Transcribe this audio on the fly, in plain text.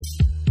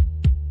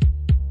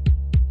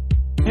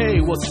Hey,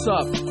 what's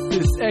up?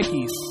 This is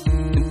Ekis,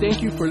 and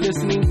thank you for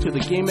listening to the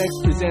GameX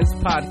Presents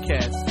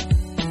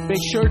podcast. Make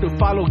sure to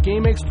follow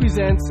GameX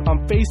Presents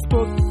on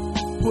Facebook,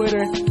 Twitter,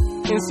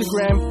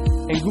 Instagram,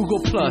 and Google+.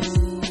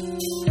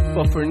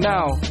 But for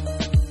now,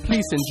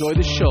 please enjoy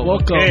the show.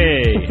 Welcome.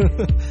 Hey,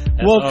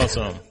 that's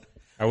awesome.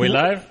 Are we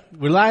live?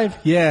 We're live?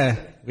 Yeah.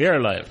 We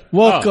are live.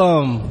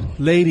 Welcome,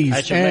 ladies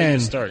I should let you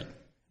and start.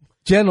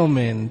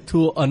 gentlemen,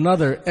 to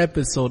another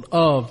episode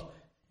of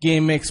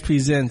GameX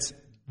Presents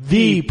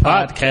the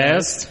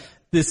podcast.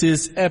 This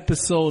is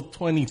episode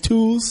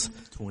 22s,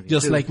 22.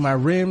 Just like my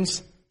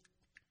rims.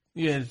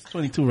 Yeah, it's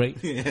 22, right?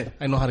 Yeah.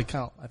 I know how to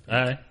count.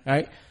 All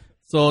right.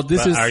 So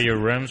this is. Are your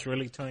rims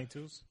really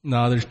 22s?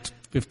 No, they're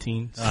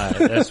 15.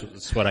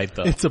 That's what I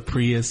thought. It's a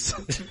Prius.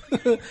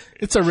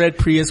 It's a red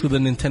Prius with a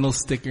Nintendo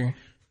sticker.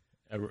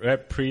 A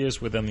red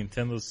Prius with a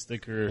Nintendo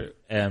sticker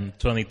and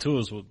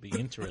 22s would be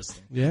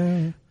interesting.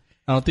 Yeah.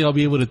 I don't think I'll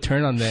be able to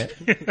turn on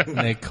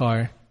that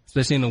car.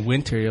 Especially in the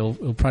winter,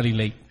 it'll probably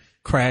like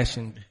crash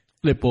and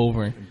flip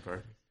over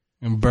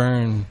and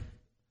burn.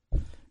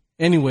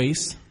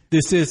 Anyways,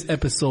 this is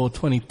episode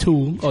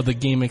 22 of the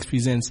GameX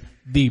Presents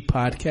the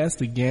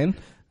podcast. Again,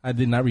 I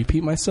did not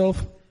repeat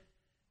myself.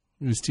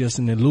 It was just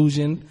an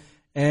illusion.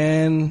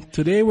 And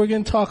today we're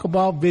going to talk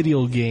about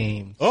video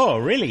games. Oh,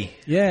 really?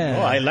 Yeah.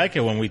 Oh, I like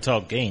it when we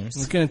talk games.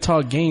 We're going to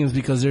talk games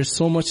because there's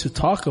so much to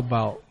talk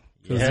about.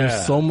 Because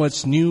there's so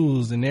much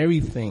news and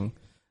everything.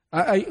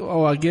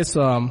 I guess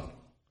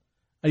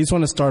I just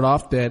want to start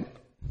off that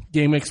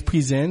GameX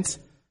Presents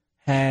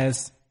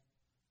has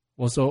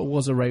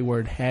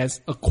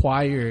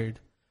acquired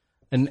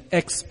an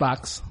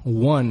Xbox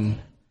One,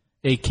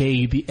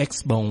 aka the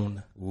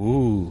Xbone.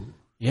 Ooh.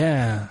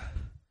 Yeah.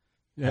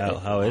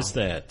 How is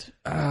that?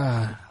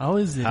 How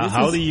is it?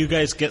 How do you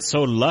guys get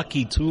so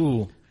lucky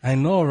too? I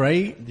know,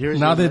 right?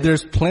 Now that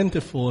there's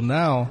plentiful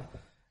now.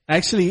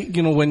 Actually,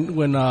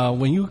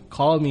 when you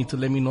called me to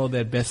let me know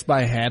that Best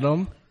Buy had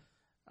them,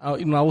 I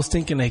was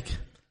thinking like,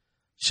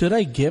 should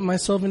I get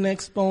myself an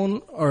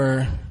Xbone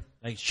or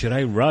like should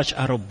I rush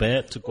out of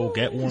bed to go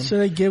get one? Should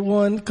I get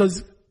one?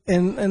 Cause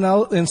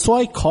so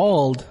I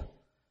called,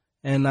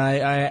 and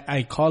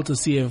I called to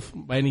see if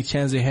by any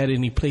chance they had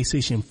any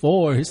PlayStation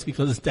 4s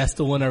because that's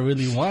the one I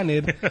really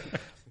wanted,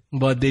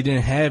 but they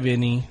didn't have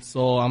any.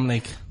 So I'm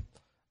like,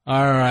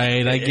 all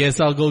right, I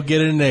guess I'll go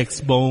get an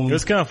Xbone. It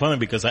was kind of funny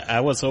because I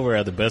was over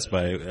at the Best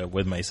Buy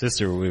with my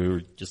sister. We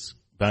were just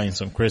buying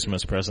some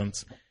Christmas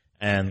presents,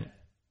 and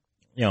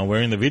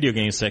we're in the video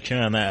game section,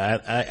 and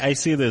I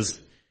see this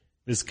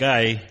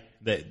guy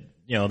that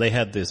they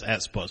had this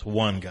Xbox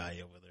One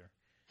guy over there.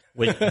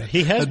 Which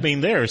he has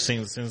been there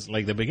since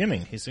like the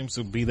beginning. He seems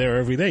to be there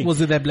every day. Was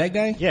it that black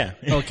guy? Yeah.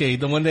 Okay,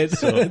 the one that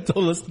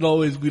told us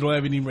no, is we don't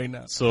have any right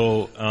now.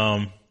 So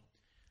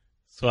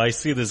I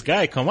see this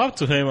guy come up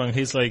to him, and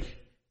he's like,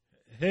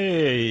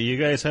 "Hey, you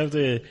guys have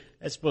the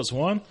Xbox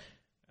One?"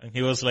 And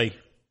he was like,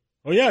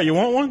 "Oh yeah, you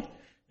want one?"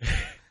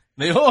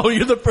 Oh,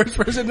 you're the first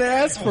person to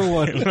ask for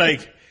one.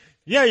 Like,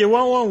 yeah, you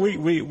want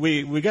one?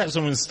 We got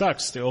some in stock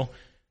still.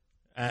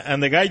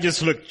 And the guy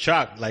just looked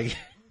shocked, like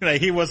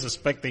he was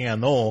expecting a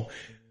no.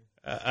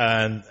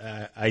 And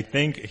I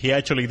think he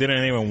actually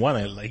didn't even want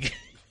it. Like,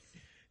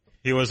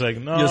 he was like,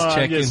 no,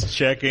 I'm just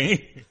checking.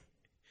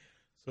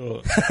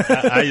 So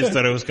I just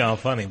thought it was kind of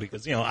funny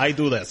because, I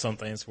do that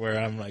sometimes where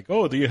I'm like,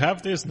 oh, do you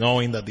have this?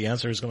 Knowing that the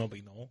answer is going to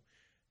be no.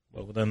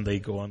 But then they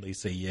go and they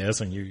say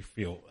yes, and you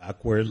feel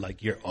awkward,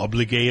 like you're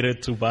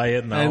obligated to buy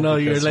it now. I know,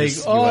 you're like,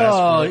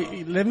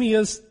 let me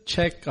just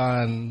check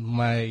on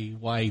my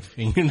wife,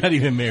 and you're not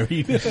even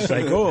married. It's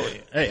like, oh,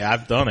 hey,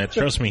 I've done it,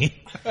 trust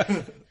me.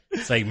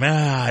 It's like,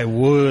 man, I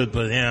would,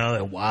 but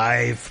the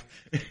wife.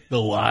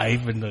 The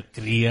wife and the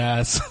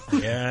crias.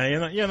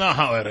 Yeah, you know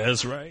how it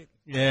is, right?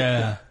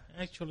 Yeah.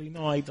 Actually,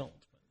 no, I don't.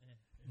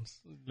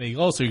 Like,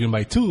 so you're gonna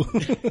buy two.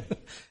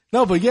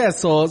 No, but yeah,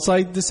 so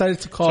I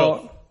decided to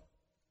call.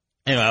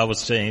 Anyway, I was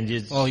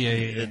saying,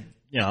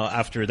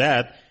 after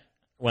that,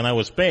 when I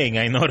was paying,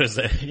 I noticed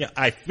that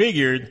I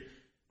figured,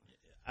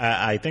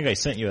 I think I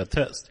sent you a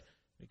text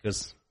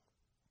because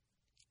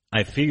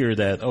I figured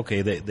that,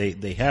 okay,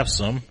 they have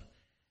some.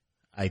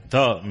 I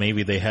thought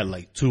maybe they had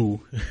like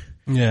two.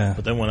 Yeah.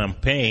 But then when I'm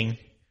paying,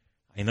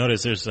 I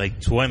noticed there's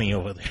like 20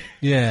 over there.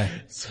 Yeah.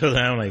 So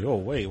then I'm like, oh,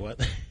 wait, what?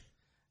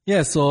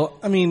 Yeah, so,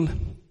 I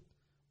mean,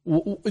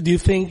 do you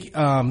think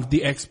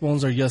the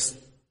Xbones are just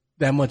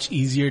that much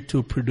easier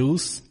to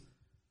produce,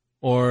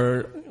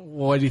 or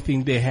why do you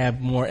think they have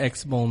more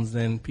Xbones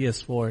than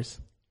PS4s?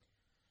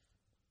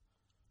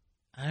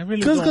 I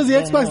really because the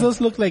Xbox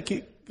does look like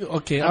it.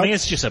 Okay, I mean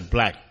it's just a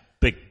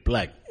big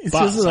black it's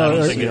box. Just I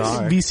don't think it's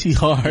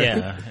VCR.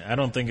 Yeah, I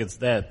don't think it's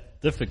that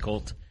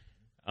difficult.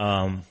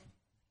 Because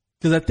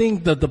I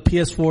think that the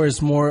PS4 is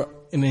more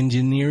an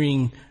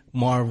engineering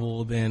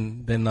marvel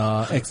than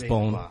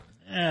Xbone.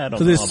 Yeah, I don't know.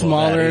 Because it's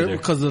smaller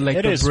because of like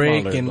the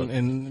brick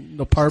and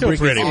the power brick.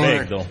 Pretty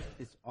big though.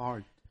 It's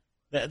art.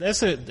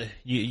 That's it.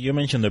 You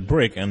mentioned the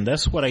brick, and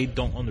that's what I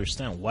don't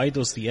understand. Why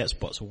does the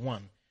Xbox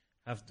One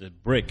have the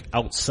brick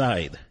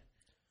outside?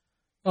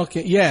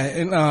 Okay, yeah,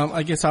 and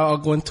I guess I'll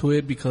go into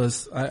it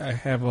because I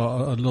have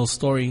a little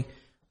story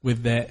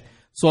with that.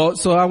 So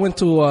I went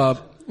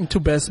to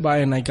Best Buy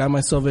and I got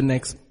myself an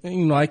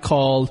I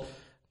called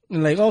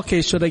and like,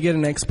 okay, should I get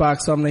an Xbox?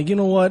 So I'm like, you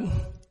know what?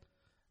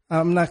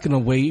 I'm not gonna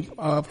wait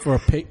for a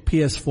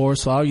PS4,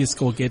 so I'll just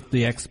go get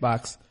the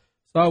Xbox.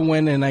 So I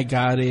went and I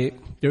got it.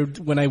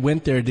 When I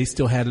went there, they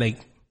still had like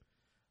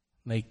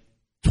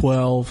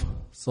 12,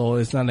 so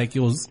it's not like it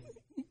was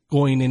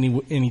going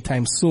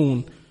anytime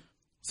soon.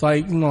 So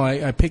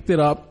I picked it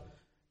up.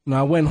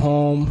 I went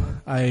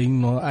home.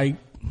 I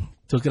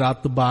took it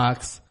out the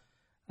box.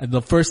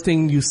 The first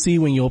thing you see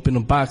when you open the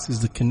box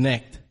is the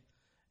Kinect.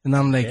 And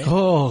I'm like,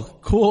 oh,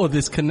 cool,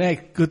 this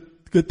Kinect.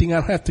 Good thing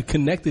I don't have to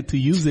connect it to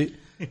use it.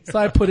 So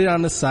I put it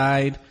on the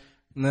side.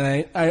 And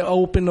then I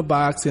opened the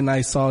box and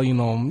I saw,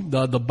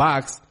 the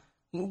box.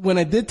 When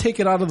I did take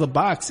it out of the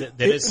box.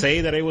 Did it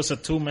say that it was a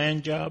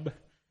 2-man job?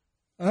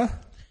 Huh?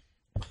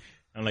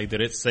 I'm like,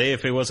 did it say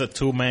if it was a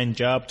 2-man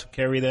job to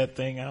carry that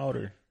thing out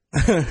or?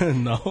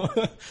 No.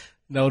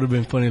 That would have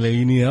been funny. Like,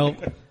 you need help?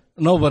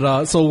 No,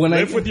 but, so when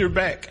Lift with your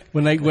back.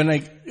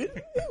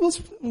 It was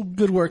a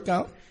good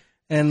workout.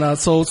 And,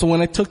 so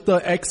when I took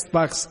the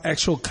Xbox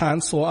actual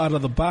console out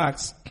of the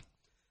box,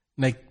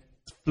 like,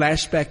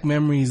 flashback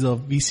memories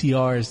of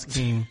VCRs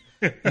came.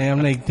 And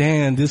I'm like,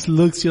 damn, this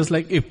looks just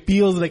like, it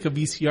feels like a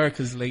VCR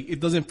cause like, it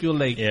doesn't feel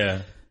like,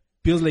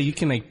 feels like you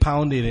can like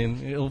pound it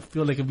and it'll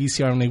feel like a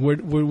VCR. I'm like, where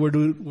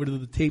do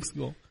the tapes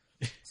go?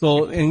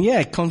 So, and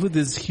yeah, it comes with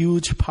this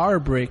huge power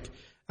brick.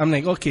 I'm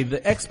like, okay, the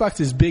Xbox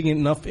is big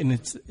enough in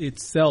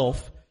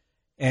itself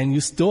and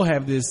you still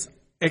have this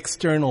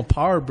external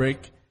power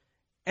brick.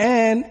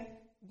 And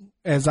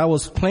as I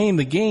was playing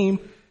the game,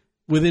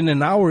 within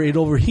an hour it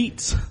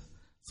overheats.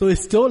 So it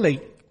still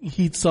like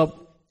heats up.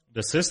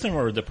 The system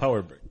or the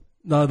power brick?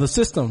 No, the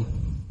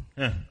system.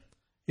 Yeah.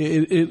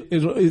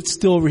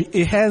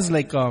 It has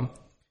like,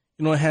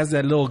 it has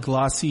that little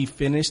glossy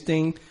finish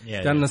thing.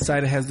 Yeah. Down the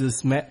side it has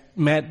this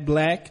matte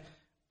black,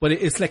 but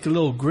it's like a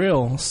little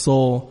grill.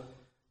 So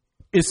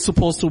it's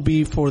supposed to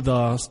be for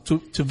to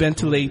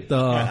ventilate the.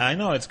 I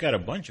know it's got a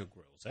bunch of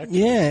grills.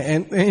 Actually.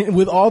 Yeah. And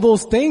with all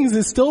those things,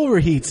 it still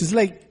overheats. It's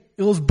like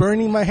it was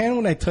burning my hand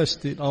when I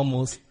touched it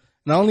almost.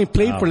 And I only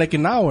played for like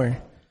an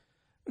hour.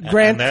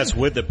 And that's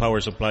with the power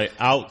supply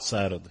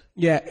outside of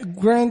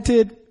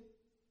granted,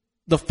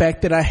 the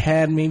fact that I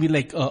had maybe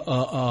like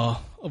a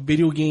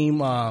video game,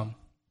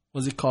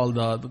 what's it called?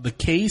 The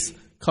case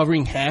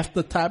covering half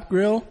the top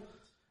grill.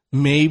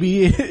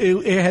 Maybe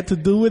it had to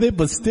do with it,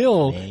 but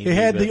still, it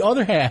had the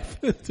other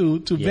half to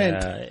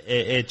vent. Yeah,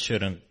 it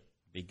shouldn't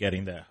be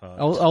getting that hot.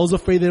 I was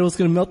afraid that it was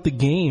going to melt the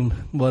game,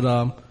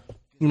 but,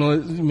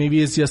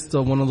 maybe it's just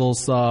one of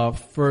those,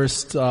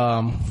 first.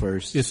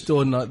 It's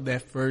still not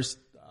that first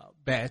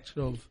batch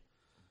of.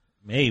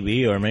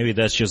 Maybe, or maybe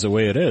that's just the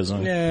way it is. Huh?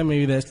 Yeah,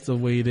 maybe that's the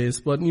way it is.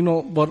 But,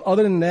 but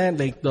other than that,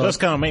 like that's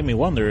kind of make me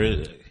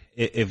wonder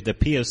if the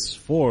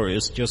PS4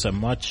 is just a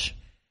much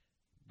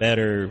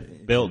better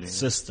built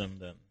system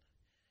than,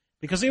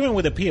 because even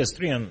with the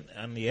PS3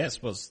 and the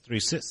Xbox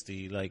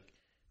 360, like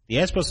the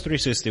Xbox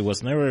 360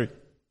 was never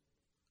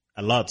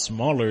a lot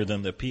smaller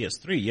than the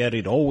PS3, yet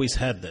it always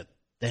had that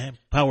damn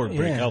power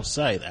brick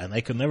outside, and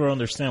I could never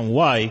understand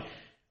why.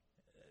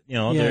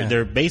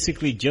 They're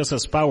basically just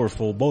as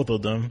powerful, both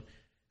of them.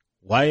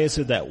 Why is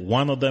it that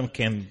one of them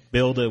can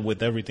build it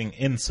with everything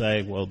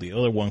inside while the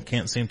other one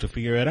can't seem to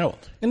figure it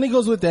out? And it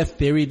goes with that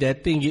theory.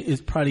 That thing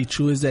is probably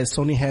true, is that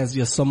Sony has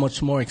just so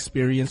much more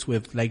experience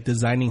with like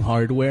designing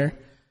hardware.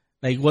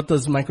 Like what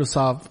does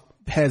Microsoft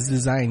has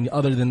designed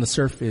other than the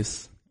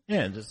Surface?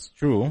 Yeah, that's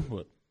true.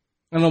 But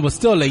I know, but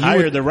still, like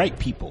hire the right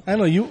people. I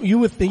know you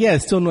would think,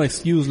 it's still no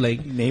excuse.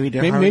 Like maybe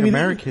they're hiring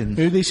Americans.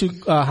 Maybe they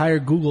should hire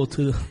Google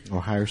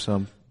or hire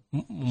some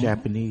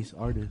Japanese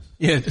artists.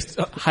 Yeah, just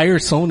hire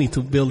Sony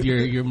to build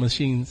your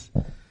machines.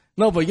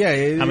 No, but yeah.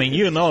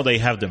 They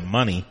have the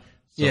money.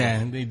 So,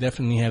 yeah, they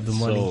definitely have the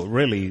money. So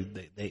really,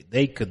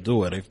 they could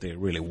do it if they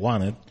really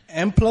wanted.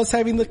 And plus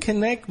having the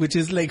Kinect, which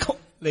is like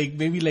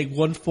maybe like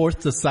 1/4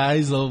 the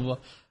size of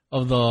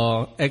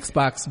the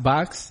Xbox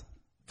box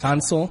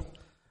console.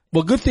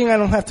 But good thing I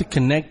don't have to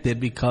connect it,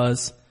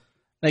 because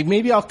like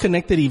maybe I'll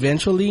connect it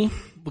eventually,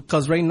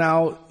 because right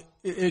now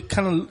it's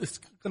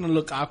gonna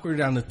look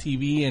awkward on the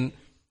TV, and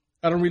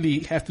I don't really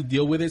have to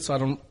deal with it, so I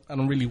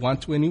don't really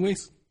want to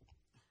anyways.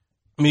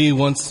 Maybe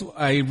once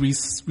I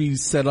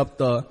reset up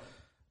the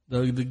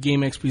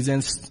GameX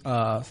Presents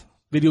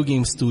video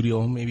game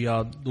studio, maybe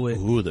I'll do it.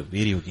 Ooh, the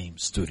video game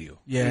studio.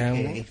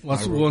 Yeah,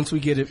 once we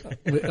get it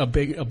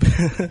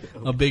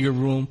a bigger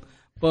room.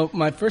 But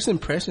my first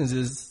impressions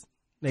is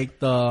like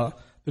the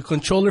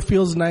controller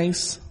feels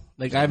nice.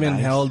 Like I haven't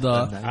held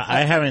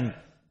I haven't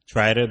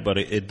tried it, but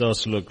it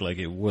does look like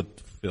it would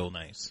feel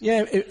nice.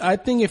 Yeah, I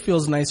think it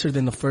feels nicer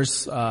than the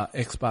first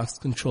Xbox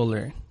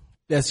controller.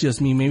 That's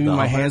just me. Maybe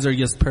my hands are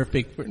just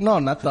perfect. No,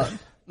 not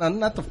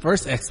the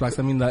first Xbox.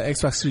 I mean the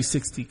Xbox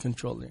 360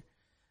 controller.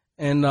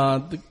 And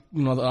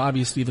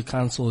obviously the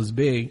console is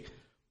big,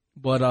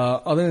 but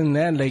other than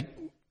that, like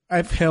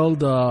I've held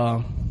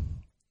the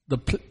the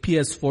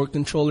PS4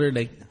 controller,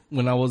 like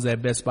when I was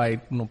at Best Buy,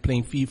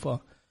 playing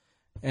FIFA,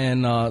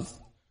 and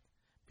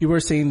people were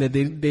saying that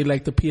they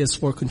like the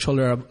PS4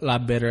 controller a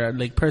lot better.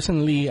 Like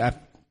personally, I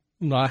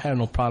have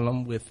no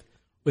problem with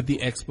the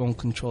Xbox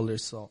controller.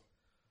 So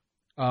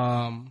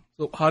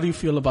how do you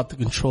feel about the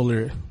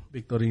controller,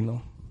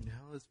 Victorino? Yeah,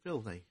 it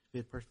feels like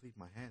fit perfectly in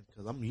my hand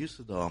because I'm used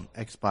to the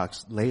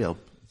Xbox layup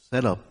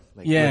setup.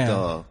 Like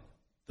yeah.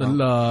 With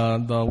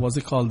the what's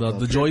it called?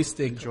 The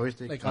joystick,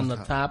 like on the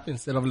top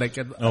instead of like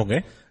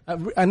okay.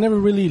 I never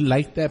really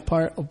liked that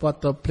part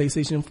about the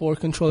PlayStation 4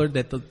 controller,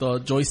 that the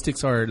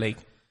joysticks are like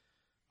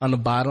on the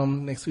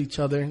bottom next to each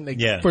other.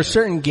 Like for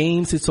certain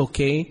games it's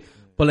okay,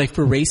 but like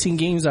for racing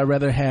games I'd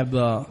rather have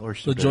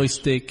the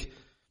joystick,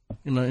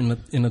 in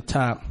the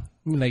top.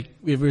 Like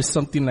if it's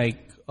something like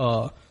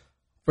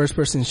first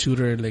person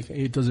shooter, like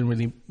it doesn't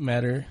really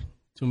matter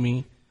to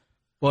me.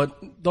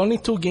 But the only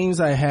two games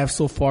I have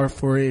so far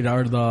for it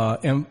are why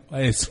do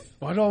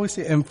I always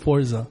say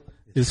Forza?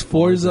 It's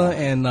Forza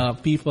and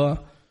FIFA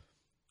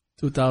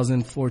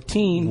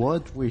 2014.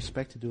 What we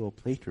expect to do a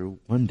playthrough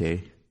one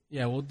day.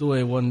 Yeah, we'll do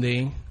it one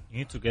day. You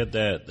need to get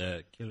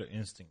the Killer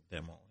Instinct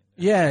demo.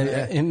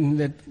 Yeah,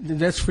 and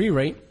that's free,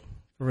 right?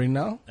 Right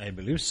now? I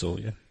believe so,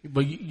 yeah.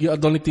 But the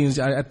only thing is,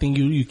 I think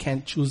you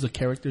can't choose the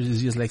characters.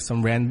 It's just like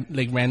some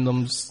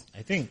randoms.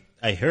 I think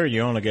I heard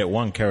you only get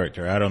one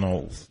character. I don't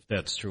know if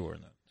that's true or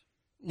not.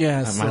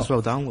 Yeah, I might as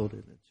well download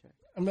it and check.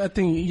 I mean, I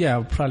think,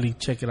 I'll probably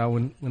check it out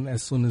when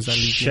as soon as I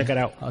leave. Check it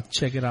out. I'll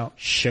check it out.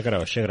 Check it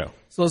out.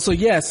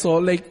 So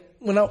like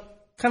when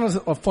kind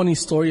of a funny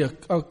story, a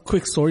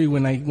quick story.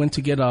 When I went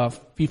to get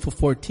FIFA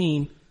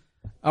 14,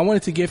 I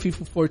wanted to get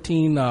FIFA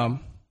 14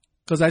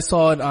 because I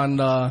saw it on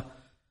the.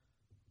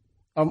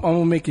 I'm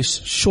gonna make it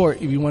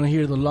short. If you want to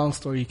hear the long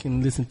story, you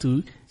can listen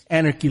to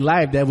Anarchy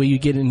Live. That way, you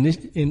get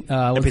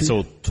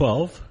episode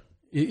 12.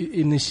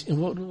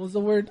 What was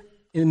the word?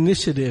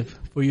 Initiative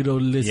for you to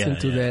listen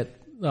to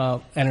that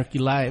Anarchy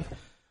Live.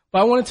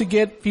 But I wanted to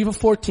get FIFA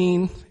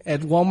 14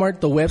 at Walmart.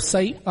 The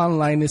website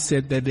online, it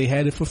said that they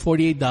had it for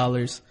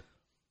 $48.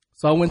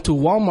 So I went to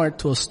Walmart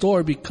to a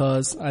store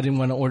because I didn't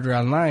want to order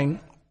online.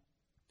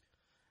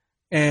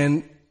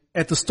 And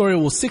at the store it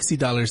was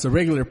 $60, the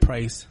regular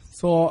price.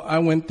 So I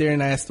went there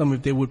and I asked them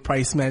if they would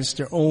price match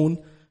their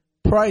own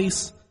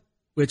price,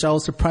 which I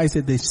was surprised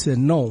that they said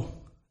no.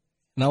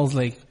 And I was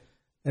like,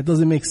 that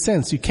doesn't make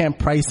sense. You can't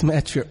price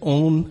match your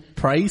own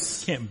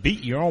price. Can't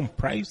beat your own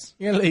price.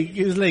 Yeah,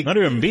 it's like not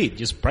even beat,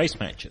 just price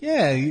match it.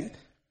 Yeah,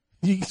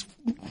 you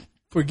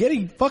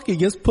forgetting. Fuck it,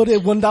 just put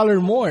it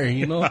 $1 more.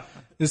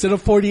 Instead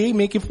of 48,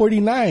 make it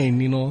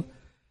 49.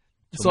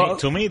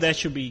 To me, that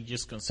should be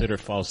just considered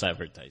false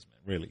advertisement.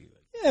 Really.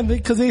 Yeah,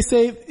 because they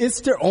say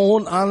it's their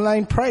own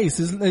online price.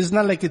 It's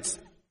not like it's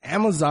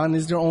Amazon.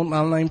 It's their own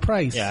online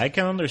price. Yeah, I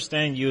can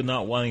understand you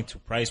not wanting to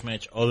price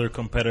match other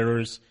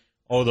competitors,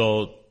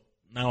 although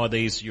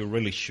nowadays you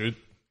really should.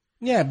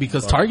 Yeah,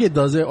 because Target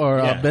does it or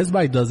Best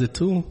Buy does it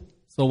too.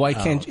 So why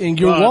can't you? And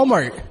you're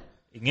Walmart.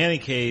 In any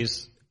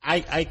case,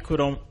 I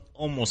could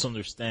almost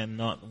understand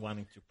not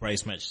wanting to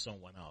price match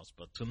someone else,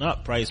 but to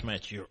not price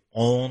match your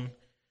own,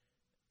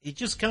 it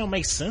just kind of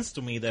makes sense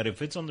to me that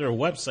if it's on their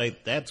website,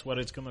 that's what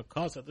it's going to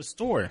cost at the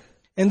store.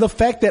 And the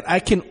fact that I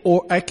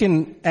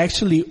can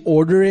actually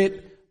order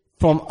it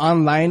from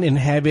online and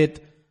have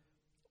it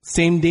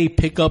same day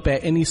pick up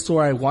at any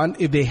store I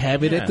want if they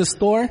have it at the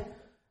store.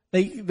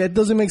 Like, that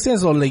doesn't make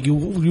sense. Or like,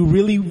 you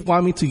really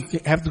want me to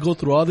have to go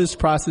through all this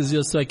process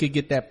just so I could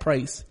get that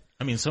price?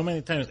 I mean, so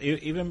many times,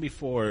 even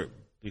before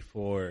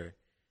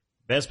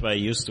Best Buy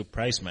used to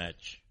price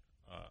match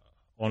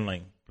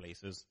online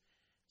places,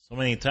 so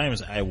many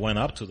times I went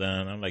up to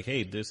them and I'm like,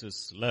 hey, this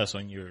is less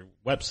on your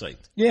website.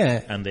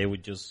 Yeah. And they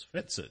would just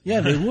fix it. Yeah,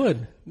 they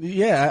would.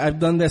 Yeah, I've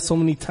done that so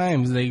many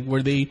times,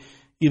 where they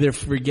either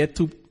forget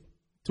to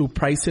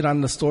price it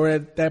on the store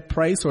at that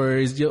price, or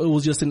it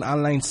was just an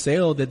online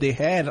sale that they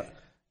had.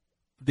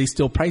 They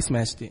still price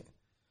matched it.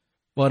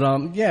 But,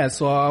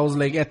 so I was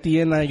like, at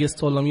the end, I just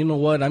told them, you know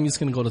what? I'm just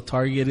going to go to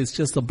Target. It's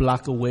just a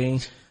block away.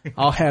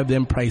 I'll have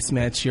them price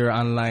match here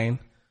online.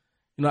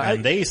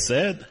 And they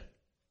said.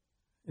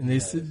 And they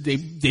said, they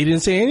didn't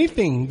say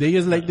anything. They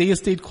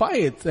just stayed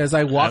quiet as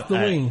I walked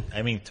away.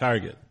 I mean,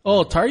 Target.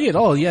 Oh, Target.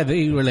 Oh, yeah.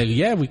 They were like,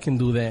 yeah, we can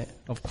do that.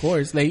 Of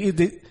course. So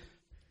it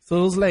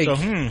was like. So,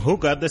 who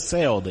got the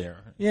sale there?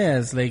 Yeah,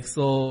 it's like,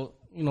 so,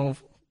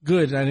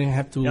 good. I didn't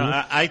have to.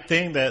 I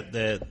think that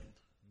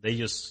they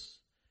just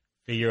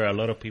figure a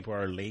lot of people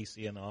are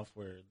lazy enough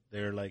where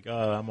they're like,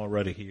 oh, I'm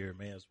already here.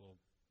 May as well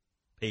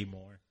pay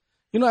more.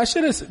 I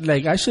should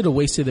have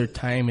wasted their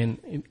time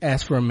and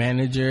asked for a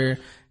manager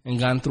and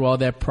gone through all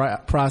that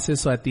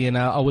process. So at the end,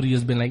 I would have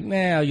just been like,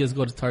 nah, I'll just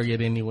go to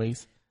Target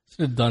anyways.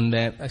 Should have done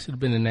that. I should have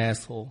been an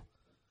asshole.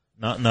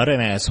 Not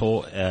an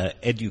asshole,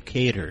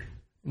 educator.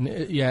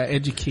 Yeah,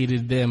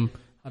 educated them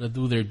how to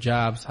do their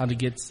jobs, how to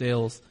get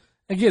sales.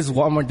 I guess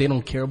Walmart, they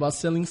don't care about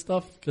selling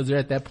stuff because they're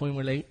at that point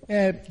where like,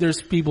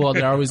 there's people out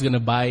there always going to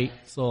buy it.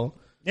 So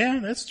yeah,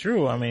 that's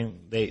true. I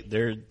mean,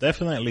 they're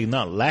definitely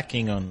not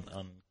lacking on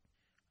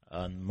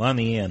on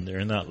money and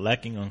they're not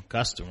lacking on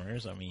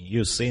customers. I mean,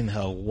 you've seen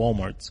how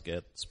Walmarts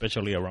get,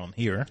 especially around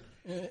here.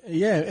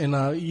 Yeah, and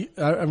I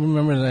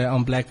remember that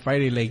on Black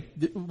Friday, like,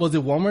 was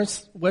it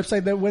Walmart's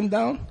website that went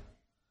down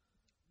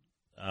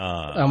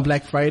on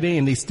Black Friday,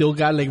 and they still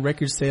got like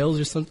record sales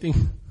or something?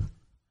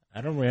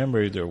 I don't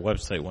remember if their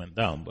website went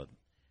down, but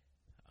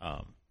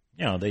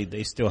you know,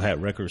 they still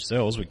had record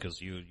sales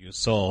because you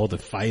saw all the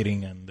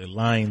fighting and the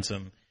lines,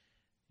 and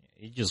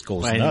it just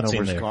goes nuts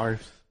in there.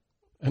 Scarves.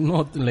 And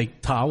not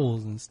like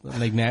towels and stuff,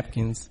 like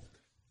napkins.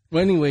 But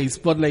anyways,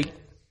 but like,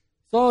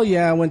 so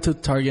yeah, I went to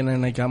Target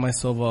and I got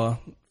myself a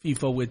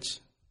FIFA, which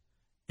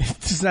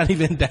it's not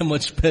even that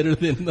much better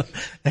than the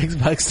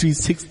Xbox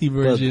 360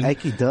 version. But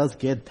Eki does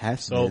get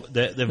passionate. So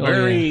the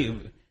very,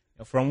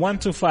 from 1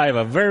 to 5,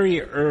 a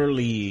very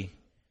early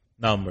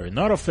number,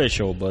 not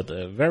official, but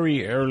a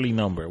very early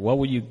number. What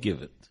would you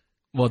give it?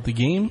 What, the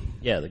game?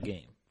 Yeah, the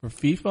game. For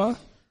FIFA?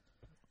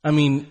 I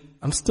mean,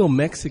 I'm still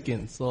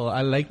Mexican, so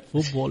I like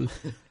football.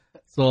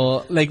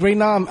 So, like right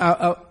now,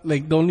 I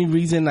like the only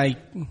reason I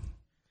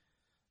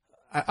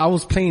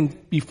was playing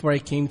before I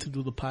came to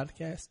do the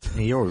podcast.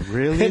 And you're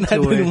really And I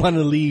into didn't it. want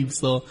to leave,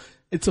 so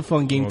it's a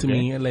fun game to Okay.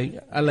 me. I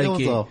like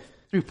It it. was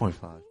a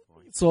 3.5.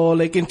 So,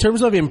 like in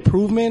terms of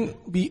improvement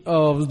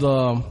of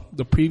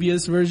the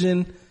previous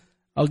version,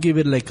 I'll give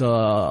it like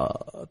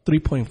a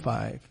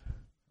 3.5.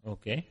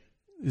 Okay.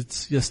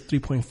 It's just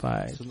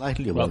 3.5.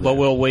 Slightly above But that.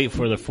 we'll wait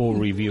for the full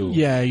review.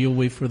 Yeah, you'll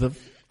wait for the.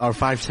 Our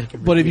 5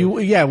 second. But if you,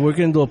 we're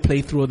gonna do a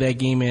playthrough of that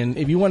game, and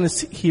if you want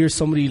to hear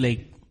somebody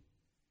like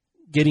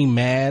getting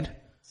mad,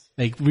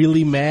 like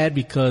really mad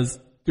because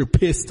they're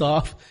pissed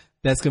off,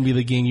 that's gonna be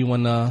the game you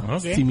wanna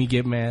see me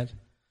get mad.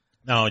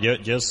 No,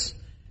 just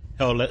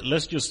hell.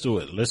 Let's just do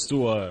it. Let's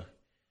do a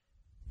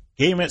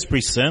GameX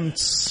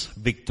presents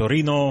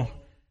Victorino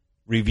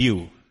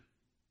review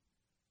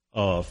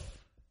of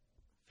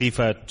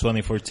FIFA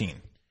 2014.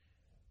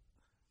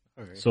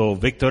 So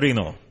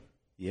Victorino,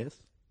 Yes.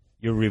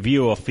 your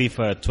review of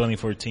FIFA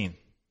 2014.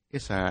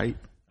 It's alright.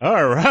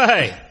 All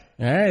right,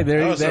 All right,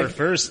 there. that was our That,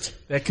 first.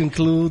 that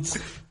concludes.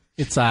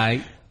 It's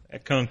I.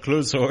 That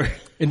concludes our.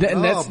 And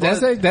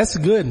that's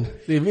good.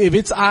 If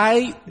it's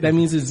I, that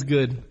means it's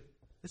good.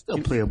 It's still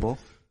playable.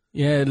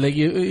 Yeah, like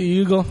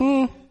you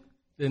go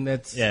then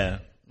that's Yeah.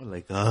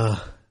 Like,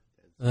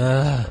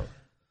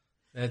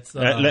 that's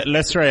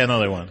Let's try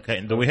another one.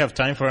 Okay. Do we have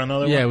time for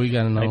another one? yeah, we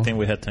gotta know. I think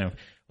we had time.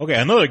 Okay,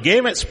 another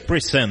GameX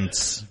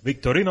presents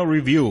Victorino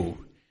review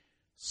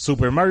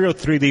Super Mario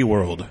 3D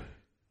World.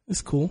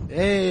 It's cool.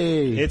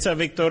 hey. It's a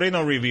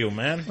Victorino review,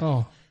 man.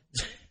 Oh,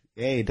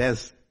 Hey,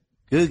 that's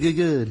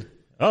good.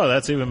 Oh,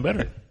 that's even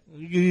better.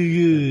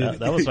 good.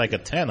 That was like a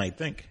 10, I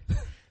think.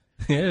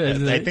 Yeah,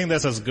 I think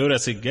that's as good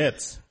as it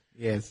gets.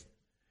 Yes.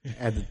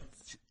 And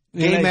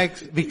Yeah,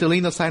 GameX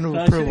Victorino sign of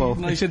No, approval.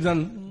 you should have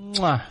done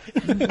mwah.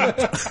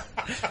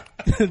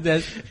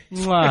 That's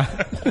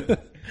mwah.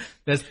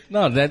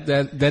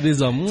 That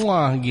is a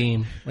mwah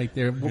game right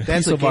there. That's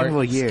Piece a of game art. of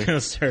a year.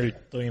 Gonna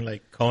start doing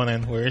like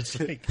Conan, where it's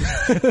like,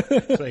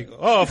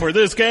 oh, for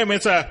this game,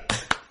 it's a.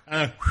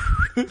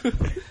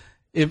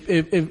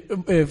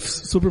 If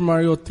Super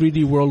Mario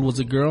 3D World was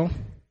a girl,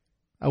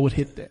 I would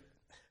hit that.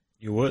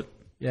 You would?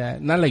 Yeah,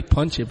 not like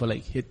punch it, but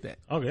like hit that.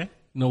 Okay.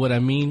 You know what I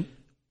mean?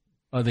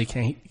 Oh, they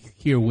can't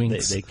hear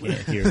winks. They can't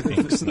hear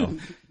things. No,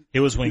 he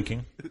was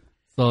winking.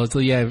 So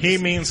yeah, He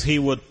means he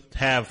would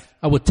have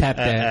I would tap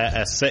that.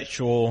 a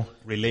sexual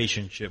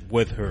relationship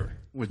with her.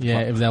 Yeah,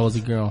 if that was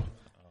a girl.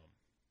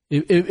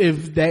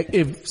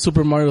 If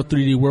Super Mario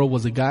 3D World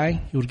was a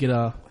guy, he would get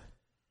a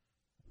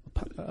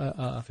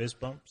Fist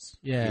bumps.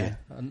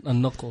 a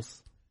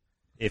knuckles.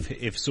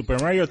 If Super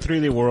Mario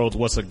 3D World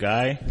was a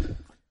guy,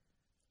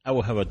 I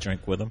would have a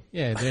drink with him.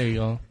 Yeah, there you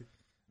go.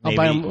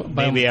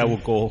 Maybe I will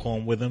go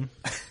home with him.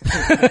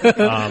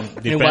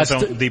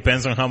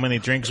 Depends on how many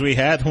drinks we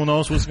had. Who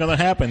knows what's gonna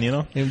happen? You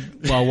know.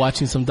 While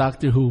watching some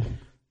Doctor Who.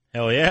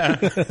 Hell yeah!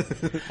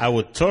 I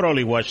would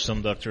totally watch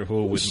some Doctor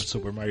Who with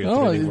Super Mario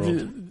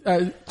 3D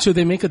World. Should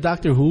they make a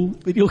Doctor Who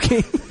video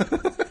game?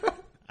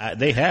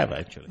 They have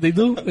actually. They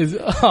do.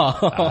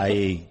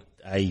 I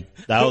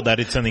doubt that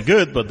it's any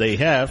good, but they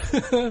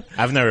have.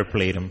 I've never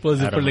played them.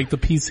 Was it for like the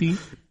PC?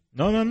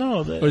 No.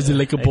 Or is it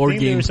like a board I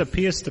think game? There's a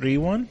PS3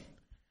 one.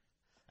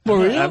 For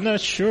real? I'm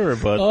not sure,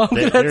 but Oh, I'm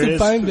glad to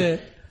find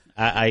that.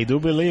 I do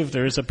believe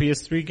there is a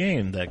PS3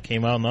 game that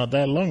came out not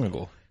that long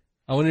ago.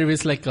 I wonder if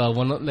it's like what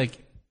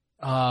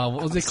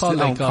was it called?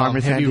 Like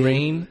Farmers Heavy Handy.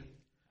 Rain.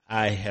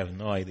 I have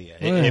no idea.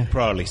 Yeah. It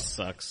probably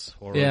sucks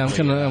horribly. Yeah,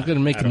 I'm gonna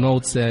make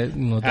notes that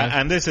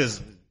And this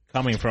is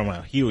coming from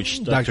a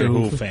huge Doctor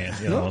Who fan,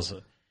 you know.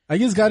 So. I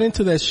just got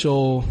into that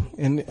show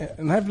and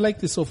I've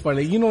liked it so far.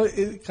 Like,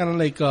 it kind of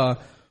like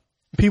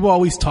people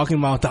always talking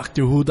about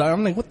Doctor Who.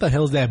 I'm like, what the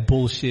hell is that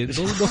bullshit?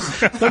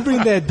 Don't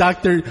bring that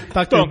Doctor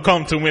Don't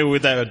come to me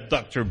with that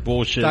Doctor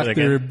bullshit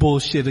again.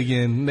 bullshit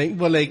again.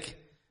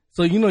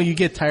 So you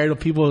get tired of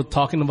people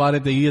talking about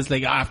it. That you just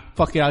like,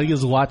 fuck it, I'll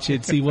just watch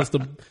it, see what's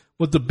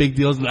the big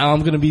deal. Now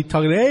I'm gonna be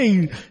talking,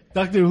 hey,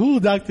 Doctor Who.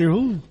 Like,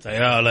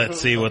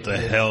 let's see what the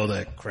hell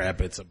that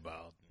crap it's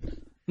about.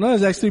 No,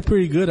 it's actually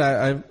pretty good.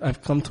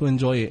 I've come to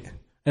enjoy it.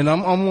 And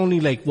I'm only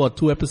like,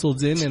 2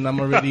 episodes in, and I'm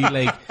already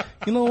like,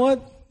 you know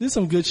what? This is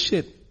some good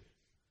shit.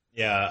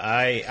 Yeah,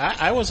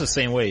 I was the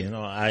same way.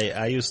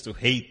 I used to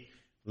hate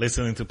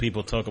listening to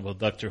people talk about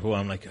Doctor Who.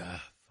 I'm like,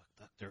 fuck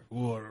Doctor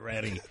Who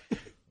already.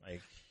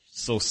 Like,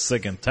 so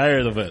sick and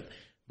tired of it.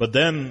 But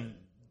then,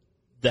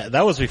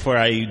 that was before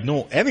I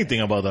knew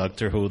anything about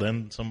Doctor Who.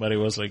 Then somebody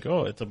was like,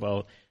 oh, it's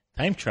about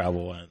time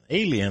travel and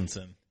aliens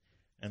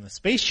and a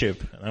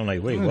spaceship. And I'm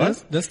like, wait,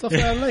 what? That's stuff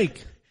that I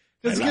like.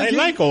 I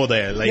like all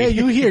that. Like, Yeah,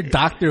 you hear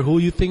Doctor Who,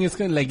 you think it's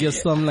gonna like get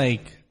some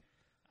like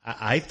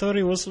I thought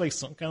it was like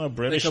some kind of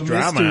British a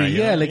drama. mystery.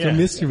 you know? A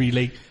mystery,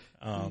 like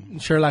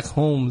Sherlock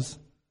Holmes.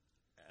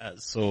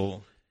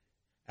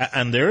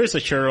 And there is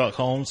a Sherlock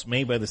Holmes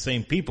made by the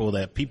same people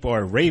that people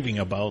are raving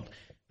about,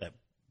 that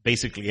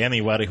basically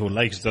anybody who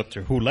likes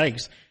Doctor Who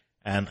likes.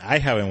 And I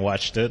haven't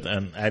watched it,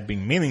 and I've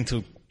been meaning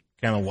to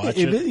kind of watch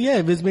it.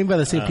 If it's made by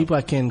the same people,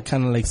 I can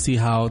kind of like see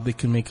how they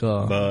can make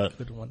a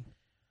good one.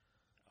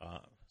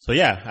 So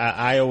yeah,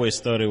 I always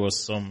thought it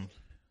was some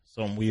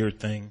weird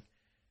thing.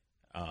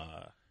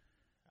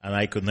 And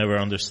I could never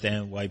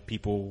understand why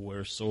people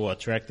were so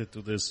attracted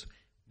to this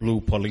blue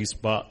police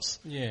box.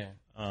 Yeah.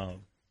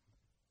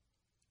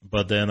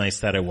 But then I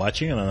started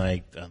watching it,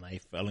 and I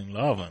fell in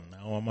love, and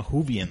now I'm a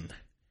Whovian.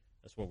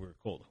 That's what we're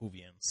called,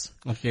 Whovians.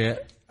 Okay.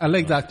 I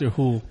like Doctor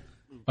Who.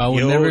 I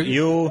would never.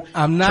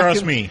 I'm not.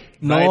 Trust me.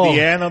 No. By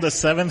the end of the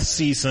 7th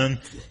season,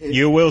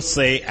 you will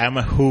say I'm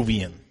a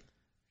Whovian.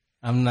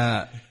 I'm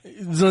not.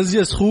 So it's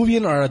just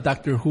Whovian or a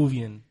Doctor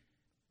Whovian?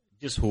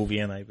 Just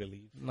Whovian, I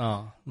believe.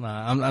 No,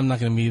 I'm not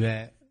gonna be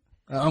that.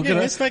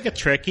 It's like a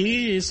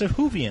Trekkie. It's a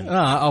Whovian.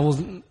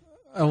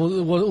 I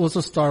was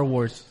a Star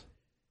Wars.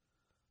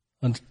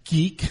 A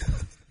geek.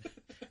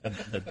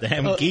 a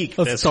damn geek.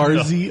 A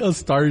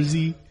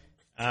Starzy.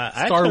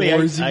 Actually,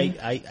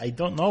 Warsy. I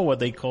don't know what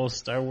they call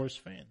Star Wars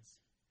fans.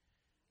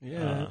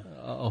 Yeah,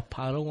 a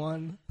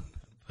Padawan.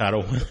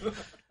 Padawan.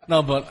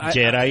 No, but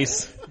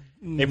Jedis.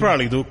 They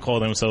probably do call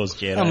themselves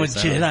Jedis. I'm a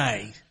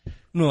Jedi.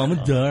 No, I'm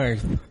a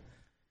Darth.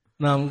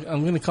 No,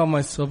 I'm gonna call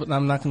myself, but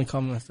I'm not gonna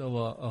call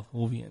myself a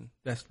Whovian.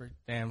 That's for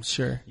damn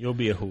sure. You'll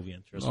be a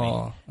Whovian, trust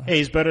me. Hey,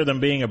 it's better than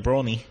being a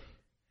brony.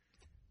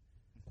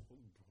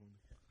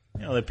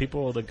 You know,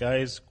 the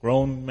guys,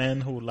 grown men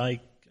who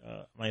like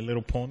My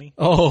Little Pony.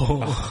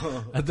 Oh,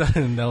 I thought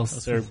that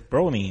was... They're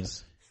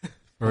bronies.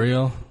 For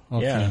real?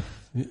 Okay.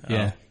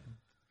 Yeah.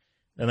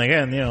 And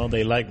again,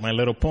 they like My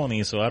Little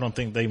Pony, so I don't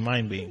think they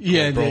mind being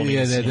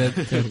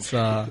bronies. That's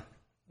an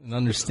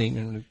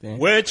understatement right there.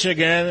 Which,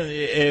 again,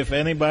 if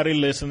anybody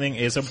listening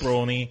is a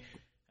brony,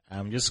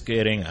 I'm just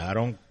kidding. I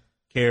don't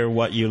care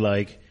what you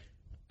like.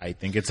 I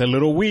think it's a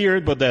little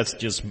weird, but that's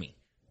just me.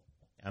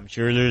 I'm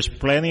sure there's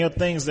plenty of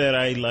things that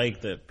I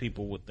like that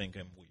people would think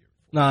I'm weird.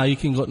 Nah, you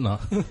can go, no.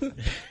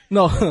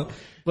 No.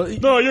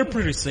 But no, you're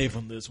pretty safe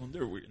on this one.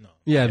 They're weird. No.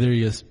 Yeah, there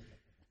he is.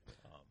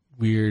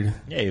 Weird.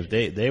 Yeah, if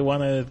they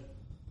want to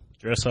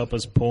dress up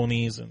as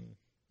ponies, and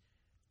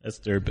that's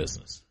their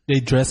business. They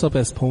dress up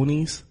as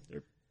ponies?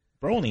 They're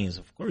bronies.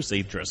 Of course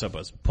they dress up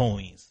as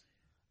ponies.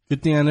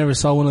 Good thing I never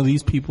saw one of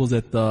these peoples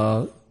at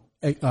the,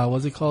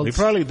 what's it called? We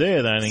probably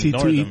did and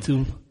ignored them.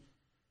 C2E2.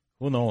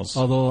 Who knows?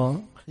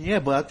 Although, yeah,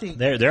 but I think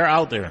they're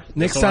out there.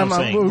 Next That's time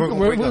I'm saying. we're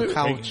going to bring a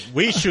couch.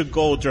 We should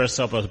go dress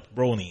up as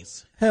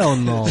bronies. Hell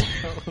no.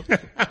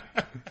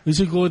 We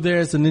should go there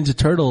as the Ninja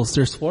Turtles.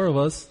 There's 4 of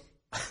us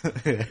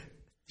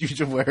You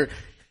should wear.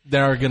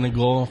 that are gonna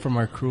go from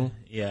our crew.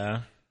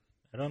 Yeah,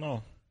 I don't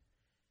know.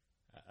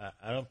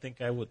 I don't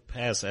think I would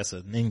pass as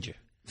a ninja.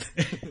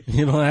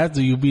 You don't have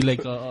to. You'll be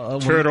like a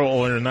Turtle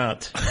or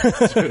not.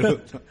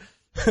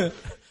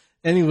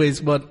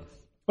 Anyways, but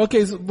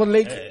okay, but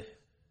like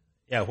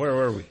Yeah, where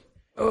were we?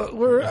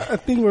 I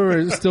think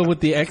we're still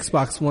with the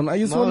Xbox One. I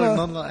just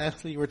wanna. No.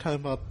 Actually, we're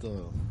talking about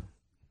the.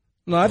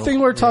 No, I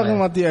think we're talking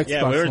about the Xbox.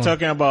 Yeah, we were One.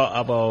 talking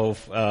about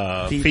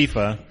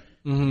FIFA.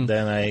 Mm-hmm.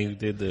 Then I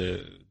did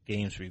the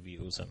games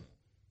reviews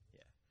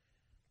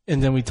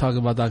and then we talk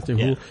about Doctor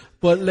Who.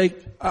 But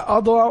like,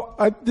 although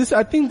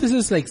I think this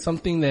is like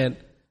something that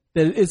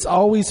it's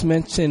always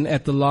mentioned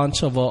at the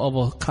launch of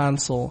a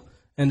console,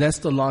 and that's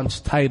the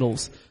launch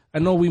titles. I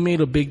know we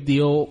made a big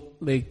deal,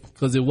 like,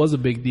 because it was a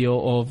big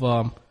deal of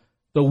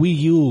the Wii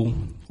U,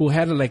 who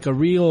had like a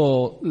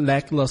real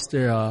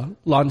lackluster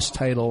launch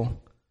title,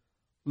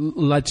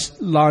 launch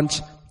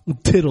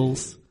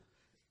titles.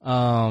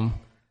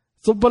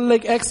 So, but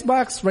like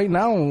Xbox right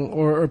now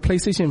or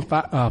PlayStation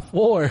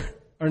 4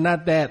 are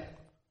not that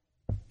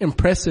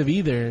impressive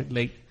either.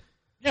 Like,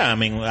 yeah, I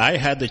mean, I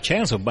had the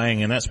chance of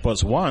buying an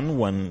Xbox One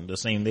when the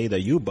same day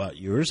that you bought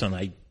yours, and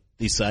I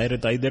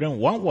decided I didn't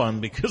want one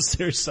because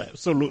there's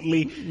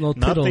absolutely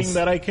nothing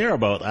that I care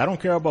about. I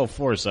don't care about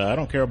Forza. I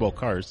don't care about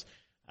cars.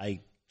 I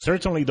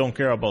certainly don't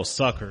care about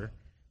soccer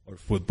or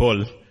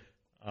football.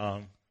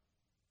 The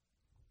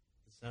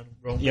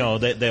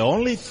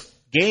only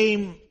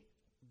game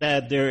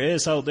that there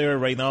is out there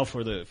right now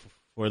for the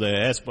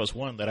Xbox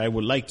One that I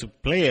would like to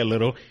play a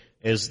little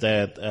is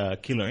that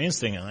Killer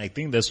Instinct, and I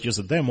think that's just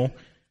a demo.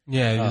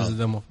 Yeah, this is a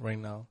demo for right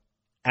now.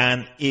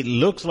 And it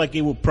looks like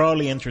it will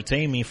probably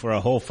entertain me for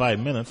a whole 5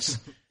 minutes.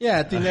 Yeah,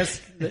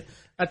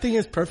 I think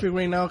it's perfect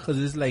right now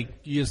because it's like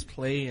you just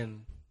play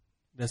and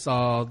that's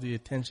all the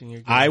attention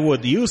you're getting. I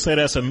would use it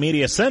as a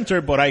media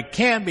center, but I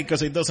can't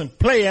because it doesn't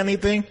play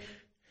anything.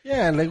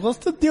 Yeah, like what's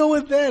the deal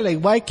with that? Like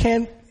why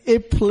can't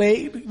it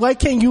play? Why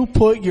can't you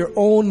put your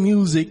own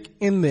music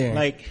in there?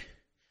 Like,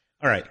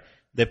 all right,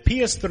 the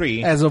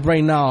PS3. As of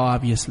right now,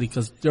 obviously,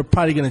 because they're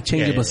probably going to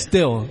change it, but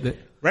still.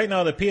 Right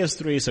now, the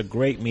PS3 is a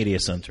great media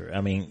center.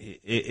 I mean,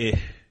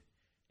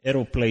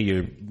 it'll play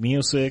your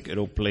music,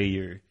 it'll play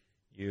your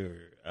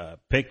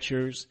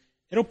pictures,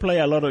 it'll play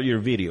a lot of your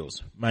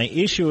videos. My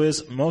issue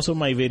is most of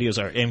my videos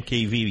are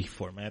MKV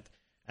format,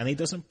 and it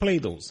doesn't play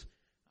those.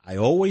 I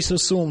always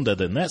assumed that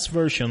the next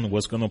version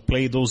was going to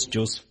play those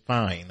just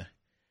fine.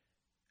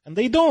 And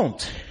they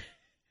don't.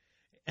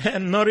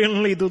 And not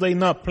only do they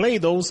not play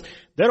those,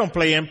 they don't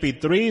play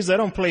MP3s, they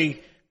don't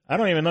play, I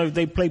don't even know if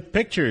they play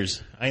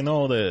pictures. I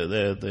know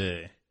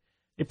they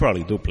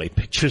probably do play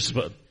pictures,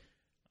 but,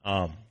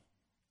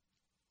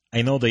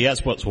 I know the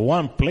Xbox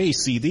One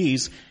plays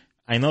CDs.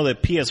 I know the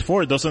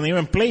PS4 doesn't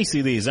even play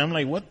CDs. I'm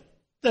like, what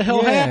the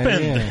hell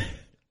happened? Yeah.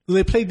 Do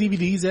they play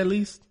DVDs at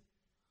least?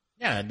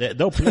 Yeah,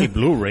 they'll play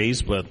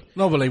Blu-rays, but.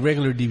 No, but like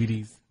regular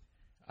DVDs.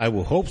 I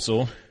would hope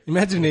so.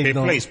 Imagine if it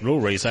plays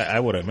Blu-rays, I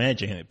would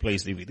imagine it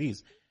plays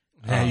DVDs.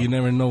 Yeah, you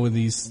never know with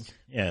these.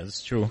 Yeah,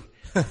 it's true.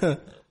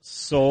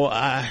 So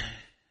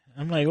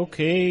I'm like,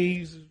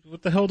 okay,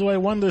 what the hell do I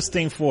want this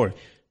thing for?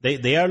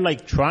 They are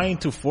like trying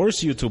to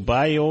force you to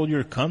buy all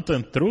your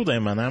content through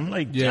them, and I'm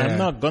like, I'm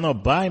not gonna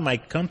buy my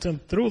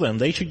content through them.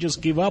 They should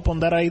just give up on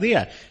that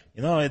idea.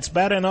 You know, it's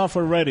bad enough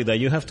already that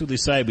you have to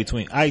decide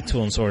between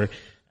iTunes or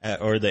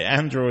the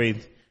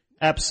Android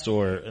App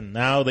Store, and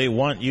now they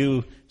want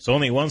you.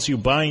 Sony wants you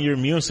buying your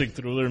music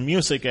through their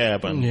music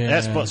app, and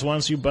Xbox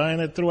wants you buying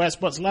it through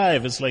Xbox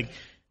Live. It's like,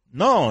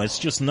 no, it's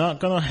just not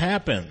gonna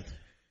happen.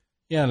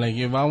 Yeah, like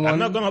if I'm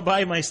not gonna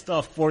buy my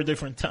stuff 4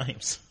 different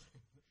times.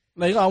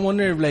 Like I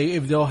wonder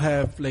if they'll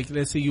have like,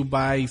 let's say you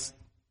buy,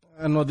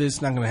 I know this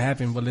is not gonna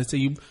happen, but let's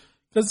say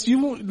because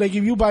if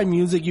you buy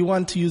music, you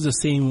want to use the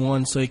same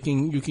one so you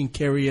can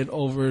carry it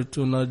over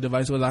to another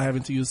device without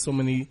having to use so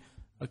many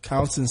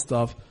accounts and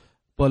stuff.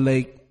 But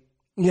like,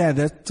 yeah,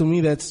 to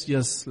me that's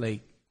just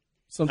like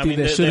something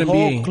that shouldn't be.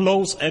 The whole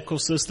closed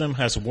ecosystem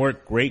has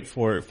worked great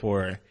for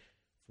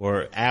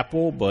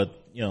Apple, but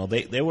you know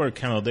they were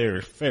kind of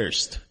there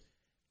first.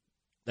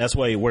 That's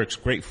why it works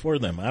great for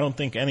them. I don't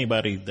think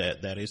anybody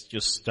that is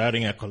just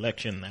starting a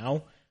collection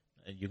now,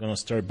 you're going to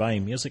start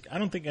buying music. I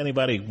don't think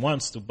anybody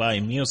wants to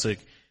buy music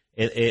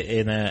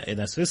in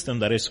a system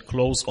that is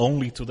closed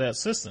only to that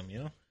system, you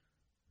know?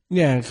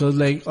 Yeah, because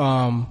like,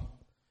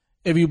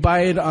 if you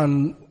buy it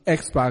on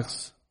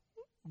Xbox,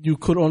 you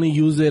could only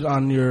use it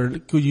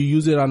could you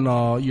use it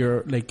on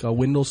your like a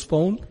Windows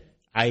phone?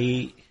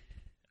 I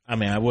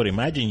mean, I would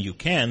imagine you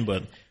can,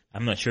 but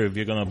I'm not sure if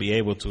you're going to be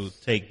able to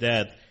take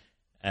that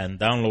and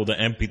download the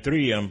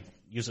MP3 and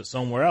use it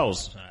somewhere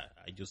else.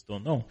 I just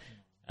don't know.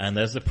 And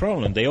that's the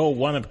problem. They all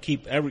want to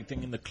keep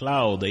everything in the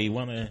cloud. They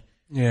want to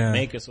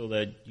make it so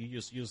that you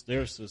just use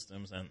their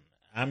systems. And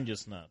I'm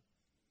just not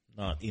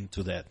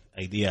into that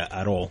idea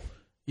at all.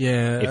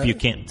 Yeah. If you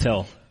can't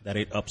tell, that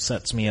it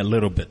upsets me a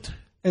little bit.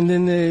 And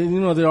then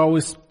they're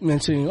always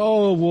mentioning,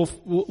 oh,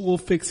 we'll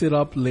fix it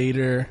up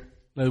later.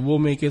 Like we'll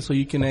make it so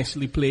you can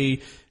actually play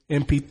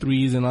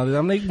MP3s and all that.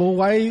 I'm like, well,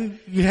 why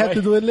you have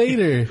to do it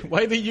later?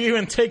 Why did you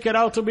even take it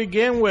out to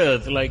begin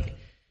with? Like,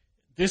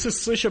 this is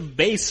such a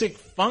basic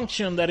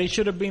function that it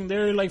should have been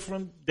there like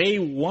from day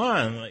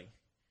one. Like,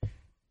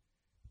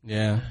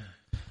 yeah.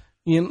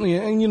 And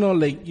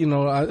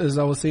as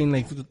I was saying,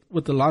 like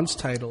with the launch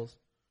titles,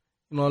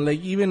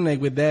 like even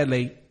like with that,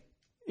 like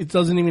it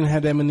doesn't even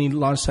have that many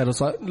launch titles.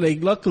 So,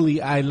 like,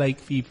 luckily I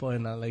like FIFA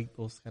and I like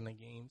those kind of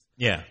games.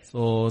 Yeah.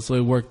 So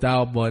it worked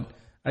out, but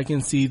I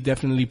can see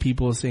definitely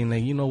people saying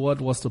like, you know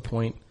what's the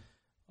point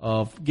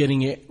of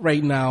getting it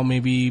right now?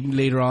 Maybe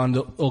later on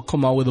they'll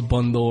come out with a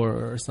bundle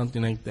or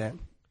something like that.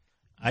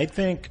 I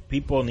think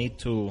people need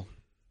to,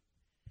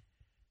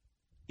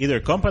 either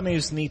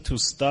companies need to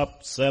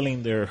stop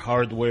selling their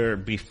hardware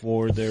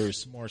before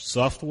there's more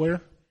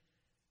software,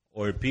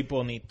 or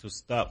people need to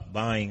stop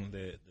buying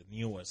the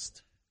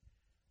newest.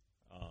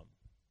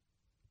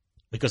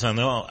 Because I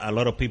know a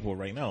lot of people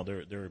right now,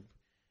 they're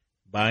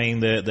buying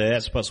the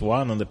Xbox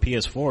One and the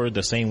PS4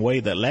 the same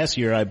way that last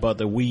year I bought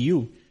the Wii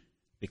U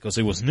because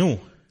it was new.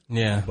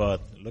 Yeah.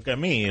 But look at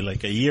me,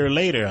 like a year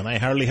later, and I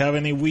hardly have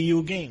any Wii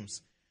U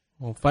games.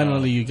 Well,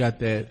 finally you got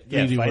that.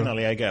 Yeah,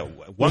 finally I got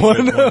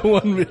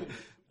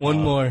one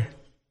more.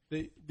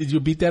 Did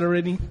you beat that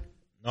already?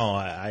 No,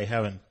 I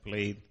haven't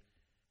played.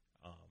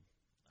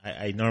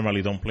 I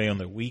normally don't play on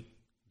the week,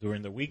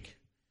 during the week,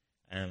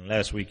 and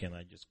last weekend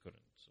I just couldn't.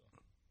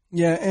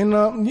 Yeah, and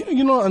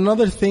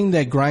another thing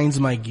that grinds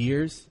my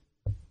gears.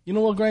 You know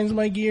what grinds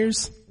my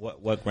gears?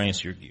 What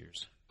grinds your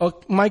gears?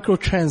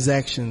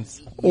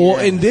 Microtransactions. Yeah.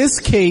 Or in this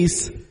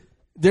case,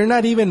 they're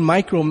not even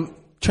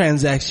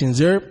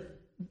microtransactions.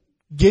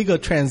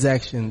 giga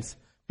transactions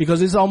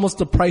because it's almost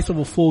the price of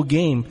a full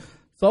game.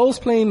 So I was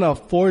playing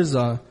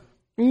Forza.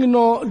 You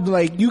know,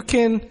 like you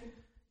can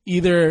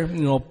either,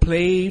 you know,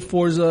 play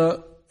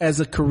Forza as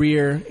a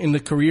career in the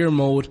career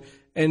mode,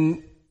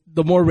 and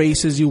the more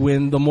races you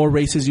win, the more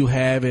races you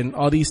have and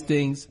all these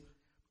things,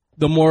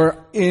 the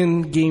more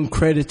in-game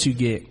credits you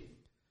get.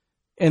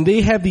 And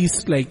they have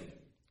these like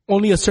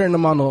only a certain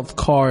amount of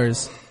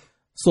cars.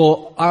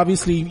 So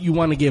obviously you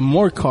want to get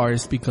more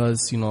cars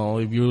because, you know,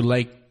 if you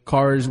like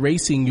cars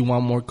racing, you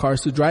want more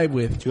cars to drive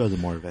with. You have the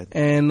more event.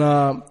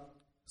 And,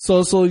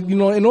 so, you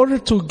know, in order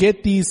to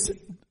get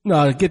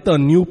get the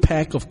new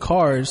pack of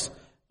cars,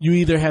 you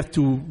either have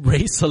to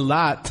race a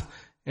lot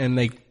and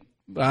like,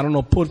 I don't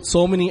know, put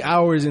so many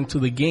hours into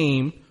the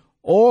game,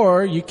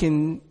 or you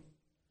can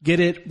get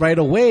it right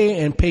away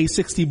and pay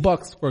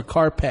 $60 for a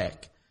car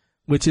pack,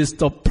 which is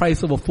the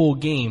price of a full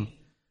game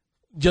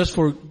just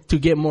to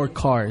get more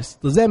cars.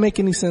 Does that make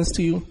any sense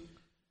to you?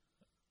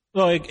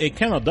 Well, it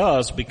kind of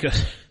does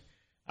because,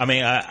 I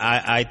mean,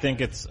 I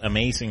think it's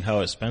amazing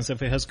how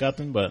expensive it has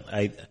gotten, but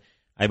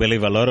I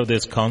believe a lot of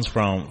this comes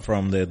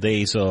from the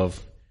days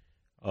of,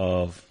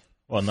 well,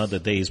 not the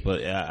days,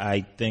 but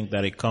I think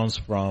that it comes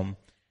from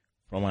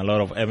a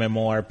lot of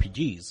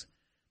MMORPGs.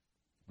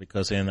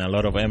 Because in a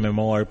lot of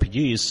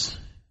MMORPGs,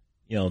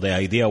 you know, the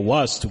idea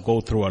was to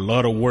go through a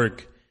lot of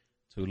work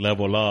to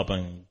level up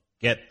and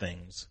get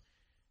things.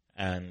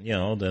 And, you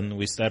know, then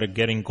we started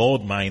getting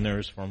gold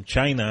miners from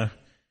China,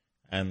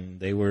 and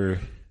they were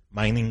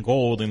mining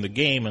gold in the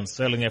game and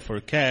selling it for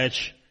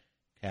cash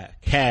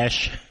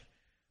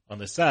on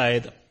the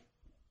side.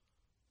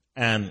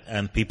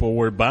 And people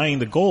were buying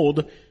the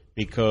gold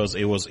because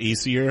it was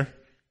easier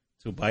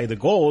to buy the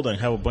gold and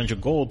have a bunch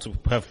of gold to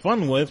have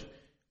fun with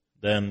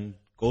than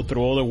go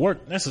through all the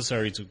work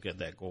necessary to get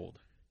that gold.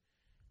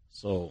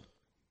 So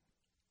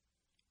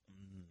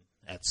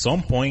at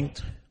some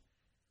point,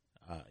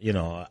 you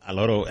know, a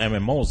lot of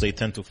MMOs, they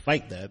tend to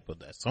fight that,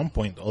 but at some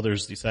point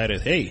others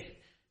decided, hey,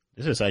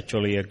 this is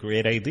actually a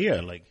great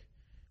idea. Like,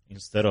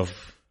 instead of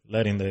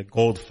letting the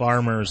gold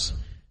farmers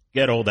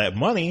get all that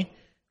money,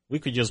 we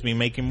could just be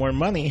making more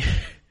money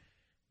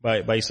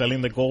by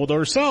selling the gold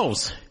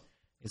ourselves.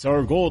 It's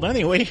our gold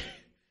anyway.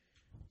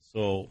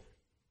 So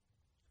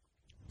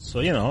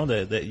you know,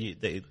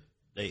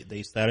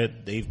 they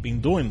started, they've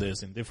been doing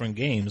this in different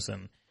games,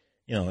 and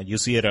you know, you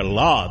see it a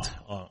lot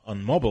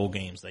on mobile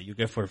games that you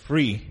get for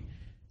free,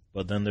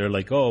 but then they're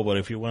like, oh, but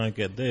if you want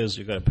to get this,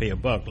 you got to pay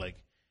 $1. Like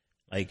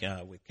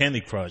with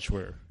Candy Crush,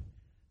 where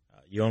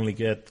you only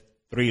get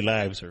 3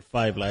 lives or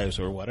 5 lives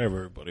or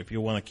whatever, but if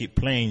you want to keep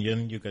playing,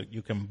 then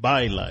you can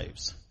buy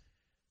lives.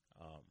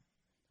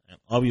 And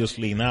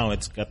obviously now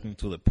it's gotten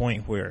to the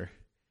point where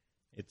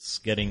it's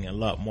getting a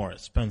lot more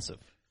expensive.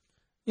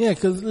 Yeah,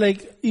 because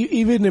like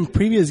even in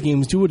previous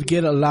games, you would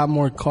get a lot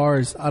more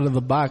cars out of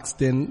the box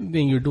than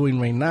you're doing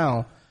right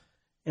now.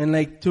 And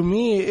like to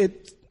me,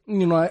 it,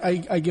 you know,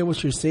 I get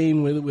what you're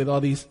saying with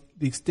all these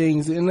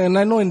things. And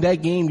I know in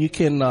that game you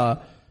can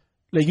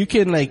upgrade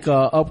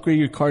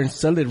your car and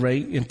sell it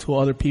right into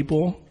other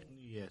people.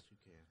 Yes, you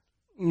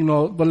can. You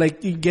know, but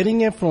like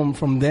getting it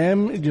from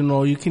them, you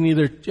know, you can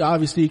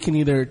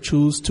either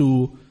choose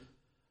to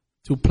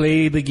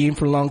play the game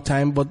for a long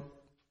time, but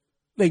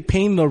like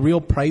paying the real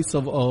price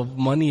of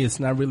money is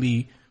not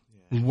really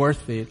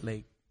worth it.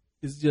 Like,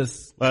 it's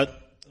just. But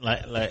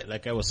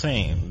like I was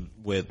saying,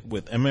 with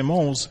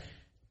MMOs,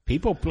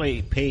 people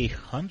pay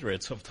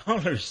hundreds of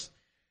dollars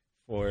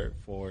for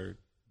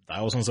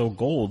thousands of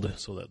gold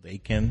so that they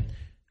can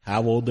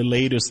have all the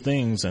latest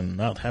things and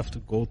not have to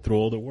go through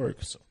all the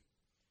work. So,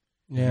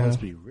 yeah, you must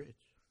be rich.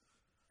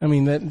 I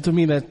mean,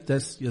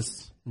 that's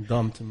just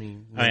dumb to me.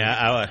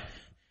 I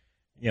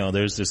you know,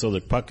 there's this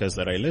other podcast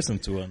that I listen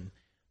to, and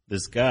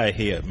this guy,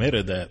 he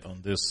admitted that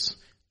on this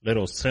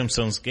little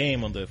Simpsons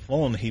game on the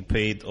phone, he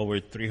paid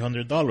over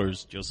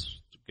 $300 just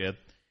to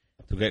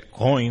get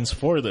coins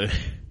for the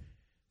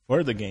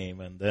game.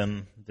 And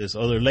then this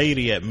other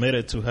lady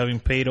admitted to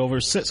having paid over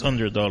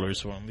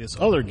 $600 from this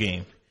other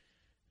game.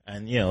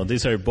 And, you know,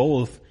 these are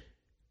both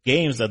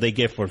games that they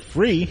get for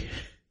free.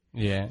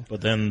 Yeah.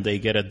 But then they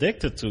get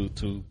addicted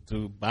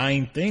to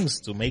buying things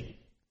to make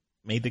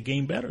the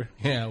game better.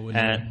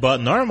 Yeah.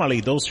 But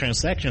normally those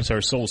transactions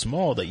are so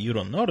small that you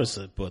don't notice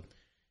it. But,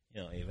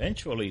 you know,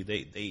 eventually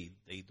they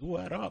do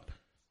add up.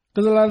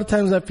 Because a lot of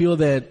times I feel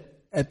that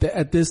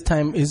at this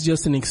time it's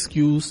just an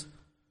excuse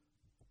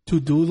to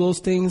do those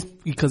things,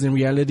 because in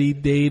reality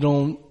they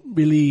don't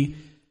really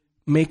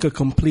make a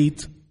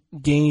complete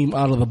game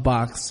out of the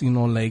box. You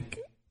know, like,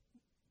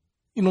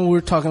 you know,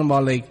 we're talking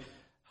about like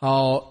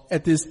how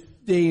at this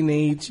day and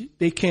age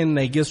they can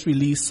like just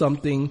release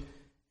something,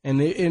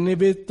 and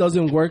if it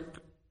doesn't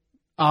work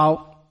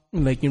out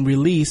like in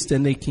release,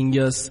 then they can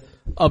just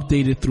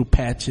update it through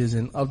patches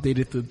and update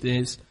it through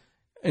this,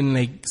 and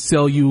like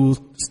sell you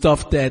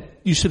stuff that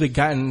you should have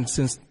gotten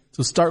since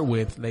to start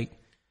with. Like,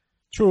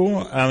 true.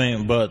 I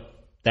mean, but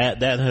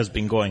that has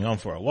been going on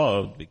for a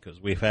while, because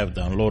we have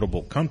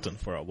downloadable content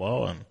for a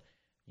while, and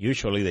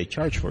usually they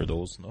charge for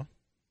those, no?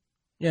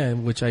 Yeah,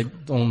 which I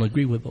don't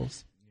agree with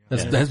those.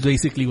 That's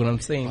basically what I'm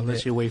saying.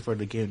 Unless you wait for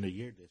the game of the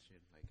year edition.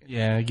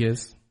 Yeah, I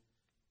guess.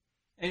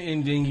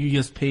 And then you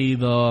just pay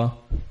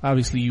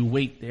obviously you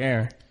wait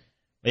there.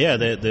 Yeah,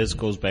 this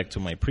goes back to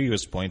my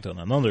previous point on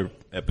another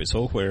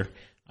episode where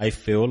I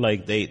feel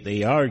like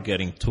they are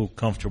getting too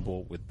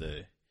comfortable with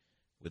the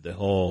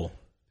whole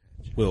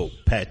we'll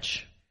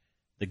patch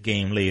the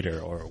game later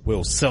or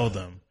we'll sell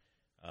them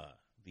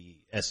the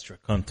extra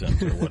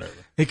content or whatever.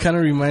 It kind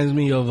of reminds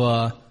me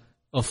of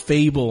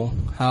Fable,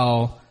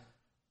 how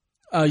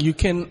you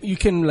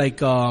can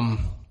like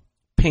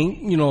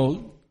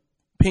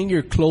paint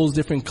your clothes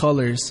different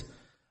colors,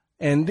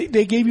 and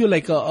they gave you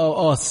like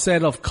a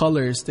set of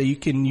colors that you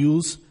can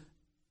use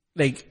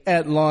like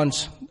at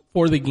launch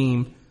for the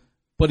game.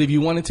 But if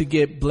you wanted to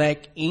get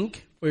black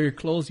ink for your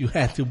clothes, you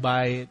had to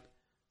buy it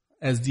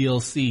as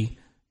DLC,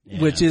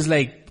 which is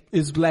like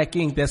it's black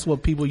ink. That's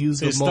what people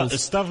use the most.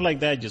 Stuff like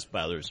that just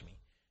bothers me.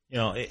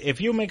 If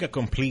you make a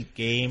complete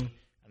game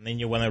and then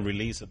you want to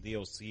release a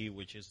DLC,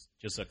 which is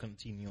just a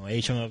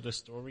continuation of the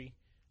story,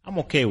 I'm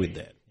okay with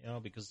that.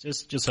 Because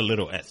just a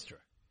little extra.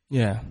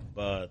 Yeah.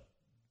 But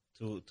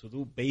to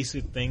do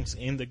basic things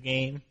in the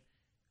game,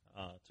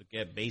 to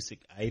get basic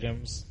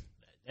items,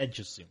 that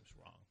just seems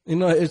wrong.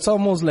 It's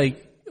almost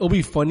like it'll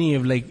be funny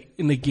if like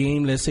in the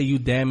game, let's say you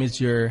damage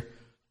your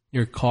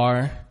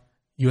car,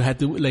 you have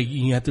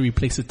to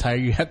replace the tire.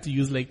 You have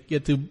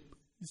to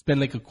spend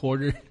like a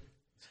quarter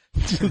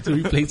to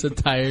replace a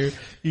tire.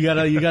 You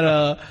gotta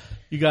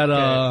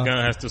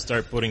gonna have to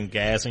start putting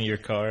gas in your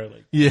car,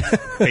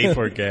 pay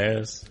for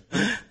gas.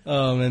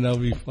 Oh man, that'll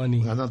be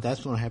funny. I know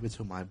that's gonna happen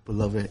to my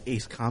beloved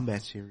Ace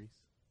Combat series.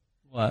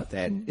 What?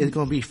 That it's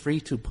gonna be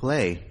free to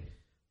play,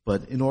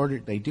 but in order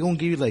they're gonna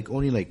give you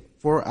only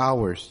 4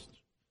 hours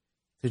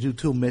to do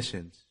 2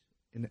 missions,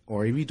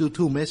 or if you do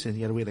 2 missions,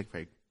 you gotta wait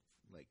like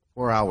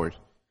 4 hours,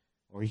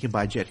 or you can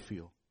buy jet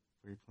fuel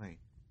for your plane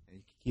and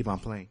you can keep on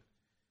playing.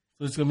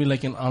 So it's gonna be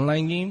like an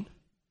online game?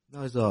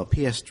 No, it's a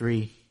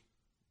PS3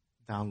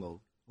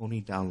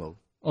 only download.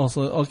 Oh,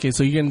 so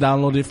you can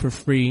download it for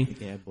free.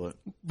 Yeah, but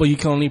you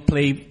can only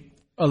play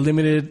a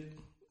limited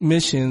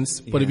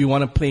missions. But if you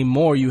want to play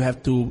more, you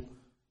have to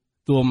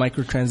do a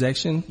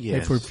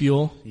microtransaction for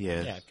fuel.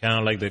 Yes. Yeah, kind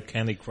of like the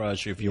Candy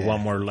Crush. If you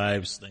want more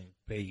lives, then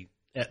pay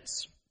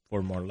X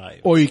for more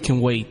lives. Or you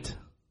can wait.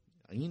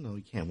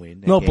 You can't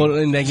wait. But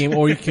in that game,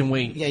 or you can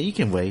wait. Yeah, you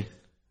can wait.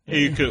 Yeah,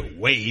 you could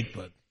wait,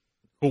 but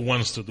who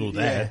wants to do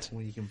that?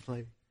 When you can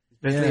play.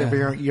 Especially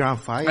if you're on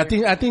fire.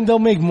 I think they'll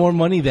make more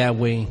money that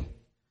way.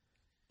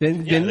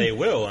 Then they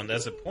will, and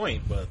that's the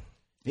point. But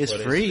it's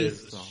free. It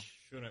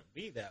shouldn't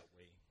be that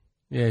way.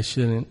 Yeah, it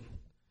shouldn't.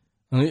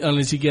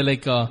 Unless you get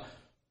like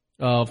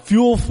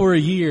fuel for a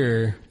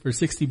year for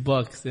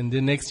 $60, and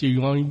then next year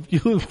you want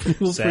fuel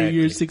for a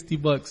year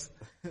 $60.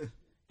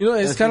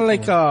 It's kind of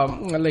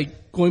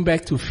like going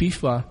back to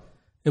FIFA.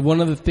 And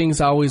one of the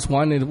things I always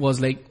wanted was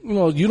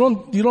you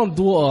don't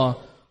do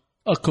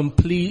a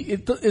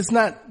complete. It's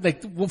not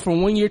like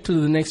from one year to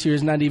the next year.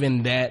 It's not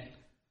even that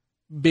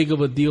big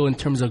of a deal in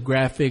terms of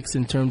graphics,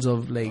 in terms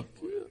of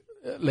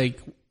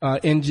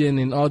engine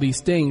and all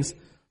these things.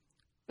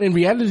 In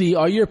reality,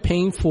 all you're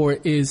paying for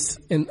is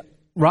an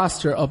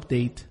roster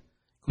update.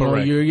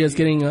 You're just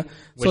getting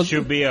which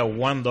should be a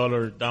 $1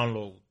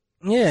 download.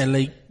 Yeah,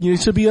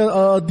 it should be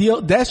a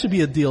deal. That should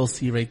be a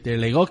DLC right there.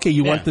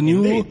 You want the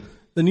new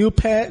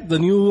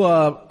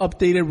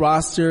updated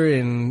roster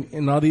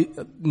and all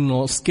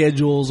the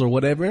schedules or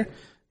whatever.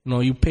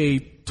 You pay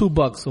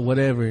 $2 or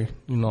whatever.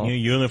 New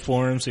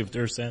uniforms if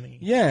there's any.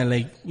 Yeah,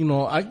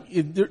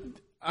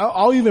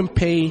 I'll even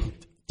pay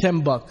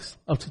 $10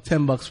 up to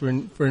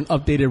 $10 for an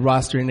updated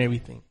roster and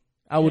everything.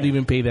 I would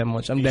even pay that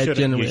much. I'm that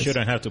generous. You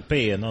shouldn't have to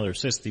pay another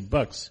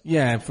 $60.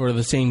 Yeah, for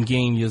the same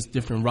game, just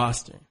different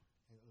roster.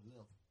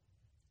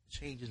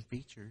 Changes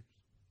features.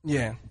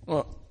 Yeah.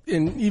 Well,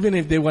 and even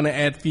if they want to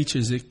add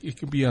features, it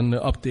could be on the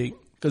update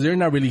because they're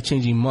not really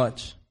changing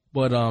much.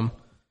 But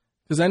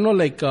because I know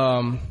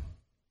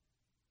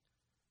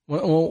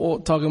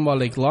when talking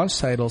about launch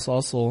titles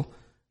also,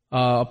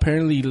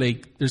 apparently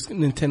there's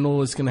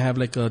Nintendo is gonna have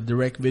a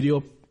direct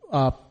video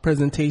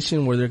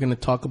presentation where they're gonna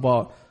talk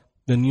about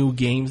the new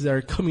games that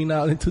are coming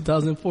out in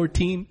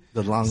 2014.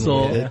 The long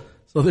so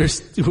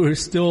we're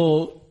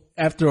still.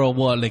 After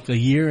a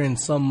year and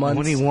some months.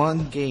 Only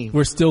one game.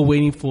 We're still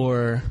waiting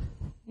for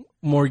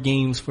more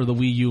games for the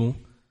Wii U.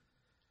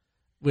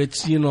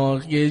 Which,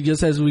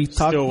 just as we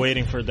talked. Still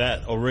waiting for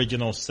that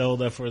original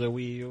Zelda for the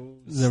Wii U.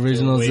 The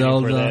original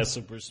Zelda. For that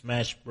Super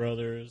Smash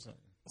Brothers.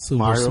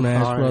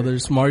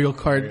 Mario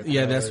Kart.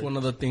 Yeah, that's one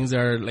of the things that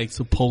are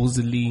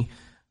supposedly,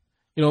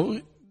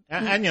 And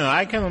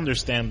I can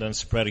understand them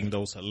spreading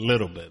those a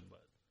little bit.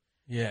 But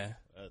yeah.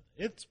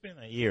 It's been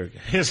a year,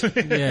 guys.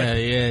 yeah.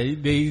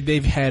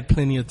 They've had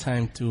plenty of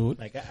time to.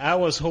 I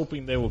was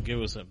hoping they would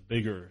give us a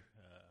bigger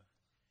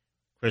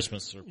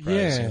Christmas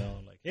surprise. Yeah.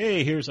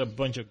 Hey, here's a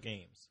bunch of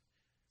games.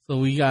 So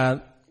we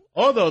got.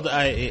 Although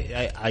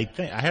I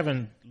think I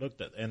haven't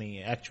looked at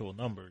any actual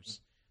numbers,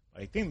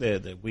 I think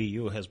the Wii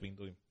U has been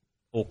doing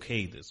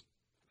okay this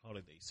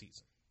holiday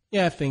season.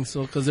 Yeah, I think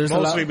so because there's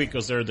Mostly a lot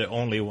because they're the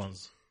only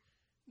ones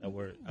that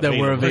were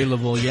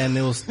available. Yeah, and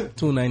it was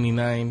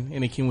 $2.99,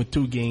 and it came with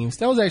 2 games.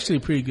 That was actually a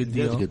pretty good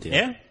deal. That's a good deal.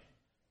 Yeah.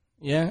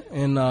 Yeah,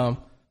 and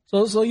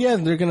so yeah,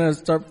 they're gonna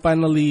start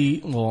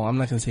finally. Well, I'm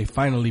not gonna say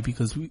finally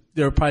because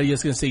they're probably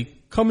just gonna say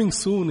coming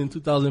soon in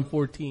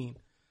 2014.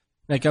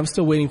 Like I'm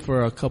still waiting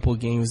for a couple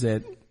games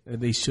that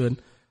they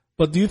should.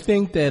 But do you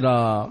think that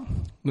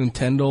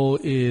Nintendo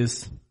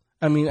is?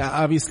 I mean,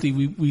 obviously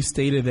we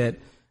stated that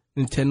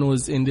Nintendo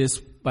is in this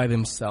by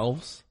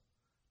themselves,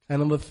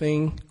 kind of a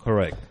thing.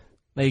 Correct.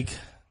 Like,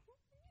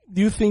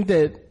 do you think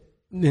that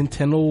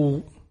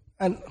Nintendo?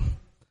 I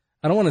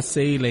don't want to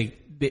say like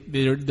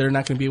they're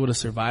not going to be able to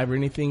survive or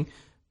anything,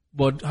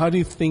 but how do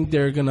you think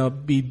they're going to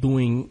be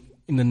doing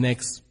in the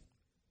next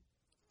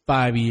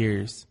 5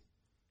 years?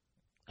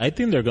 I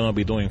think they're going to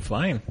be doing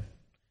fine.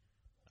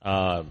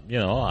 I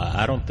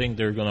don't think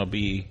they're going to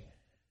be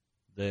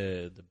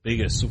the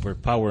biggest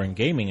superpower in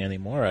gaming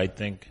anymore. I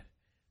think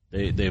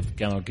they've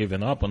kind of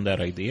given up on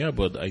that idea,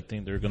 but I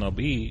think they're going to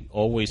be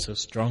always a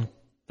strong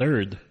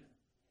third.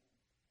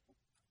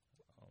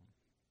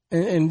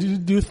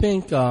 And do you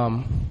think,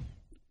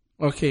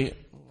 okay,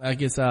 I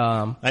guess,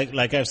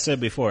 like I've said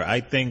before,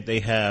 I think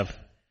they have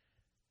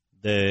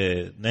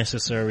the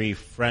necessary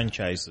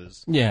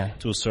franchises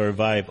to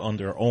survive on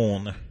their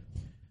own,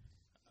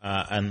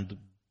 and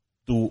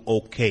do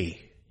okay.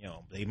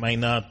 They might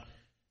not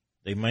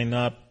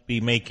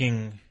be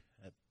making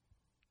a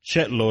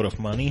shitload of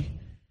money,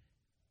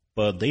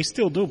 but they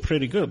still do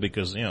pretty good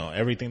because,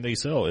 everything they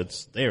sell,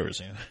 it's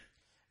theirs.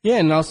 Yeah,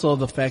 and also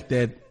the fact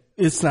that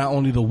it's not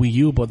only the Wii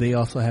U, but they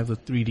also have the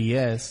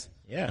 3DS.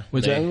 Yeah.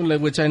 Which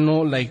I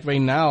know, like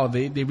right now,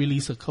 they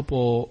release a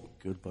couple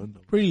Good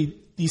bundle. pretty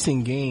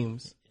decent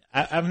games.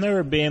 I've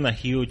never been a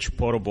huge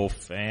portable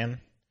fan,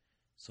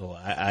 so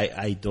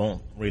I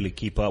don't really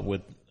keep up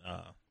with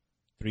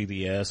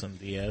 3DS and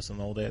DS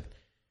and all that.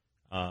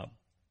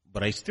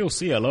 But I still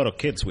see a lot of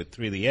kids with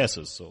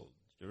 3DSs, so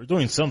they're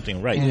doing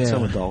something right. Yeah.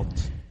 Some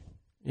adults.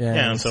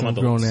 Yeah, and some adults.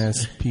 grown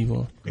ass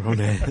people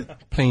Grown-ass.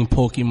 playing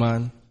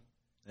Pokemon.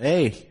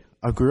 Hey,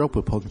 I grew up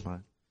with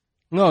Pokemon.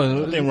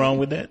 No, Nothing wrong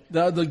with that.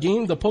 the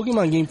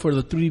Pokemon game for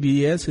the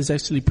 3DS is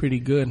actually pretty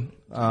good.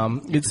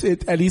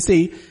 At least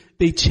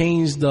they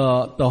changed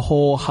the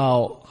whole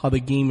how the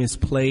game is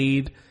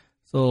played.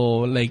 So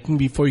like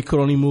before you could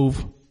only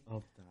move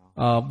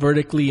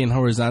vertically and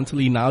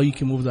horizontally. Now you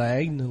can move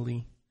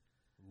diagonally.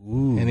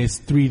 Ooh. And it's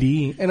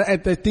 3D. And I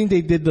think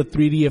they did the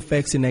 3D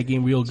effects in that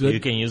game real good. You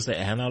can use the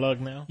analog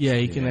now? Yeah,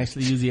 you can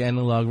actually use the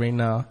analog right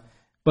now.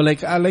 But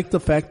like, I like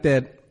the fact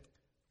that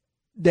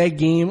that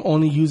game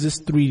only uses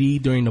 3D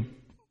during the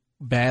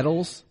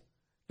battles.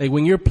 Like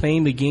when you're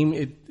playing the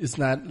game, it's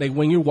not like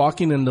when you're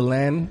walking in the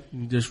land,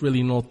 there's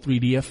really no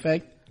 3D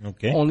effect.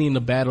 Okay. Only in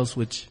the battles,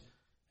 which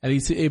at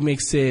least it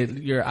makes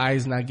your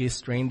eyes not get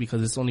strained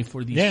because it's only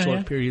for these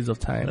short periods of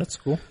time. That's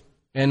cool.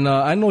 And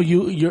I know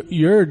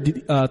your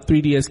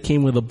 3DS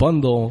came with a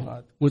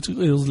bundle, which it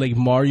was like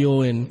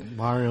Mario and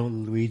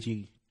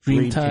Luigi.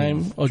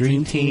 Dreamtime or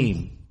Dream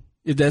Team.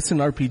 That's an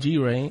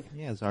RPG, right?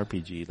 Yeah, it's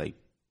RPG, like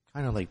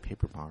kind of like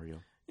Paper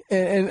Mario.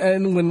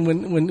 And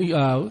when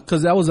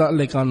because that was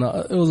like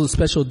it was a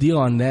special deal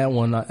on that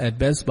one at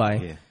Best Buy.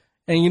 Yeah.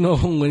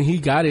 And when he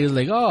got it was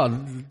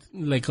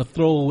like a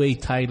throwaway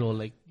title.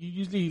 Like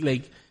usually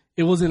like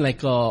it wasn't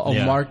like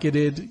a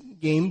marketed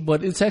game,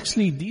 but it's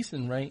actually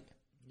decent, right?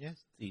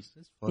 Yes, decent.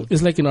 It's fun.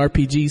 It's like an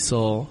RPG,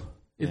 so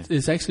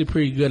it's actually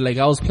pretty good. Like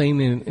I was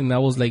playing it and I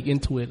was like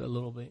into it a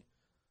little bit.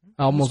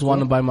 I almost want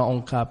to buy my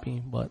own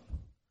copy, but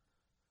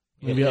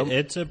maybe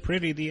it's a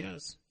pretty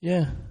DS.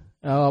 Yeah,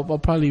 I'll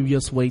probably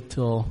just wait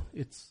till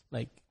it's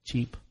like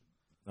cheap.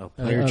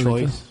 Player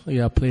choice.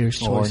 Player's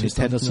choice Or or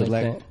Nintendo Select.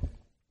 like that.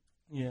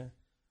 Yeah.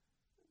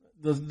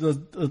 Does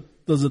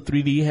the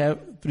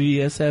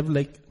 3DS have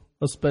like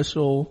a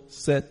special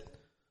set?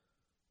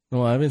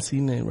 No, I haven't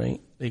seen it.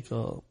 Right, like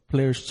a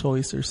player's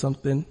choice or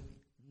something.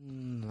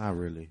 Not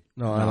really.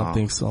 No, I don't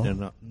think so. They're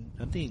not.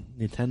 I think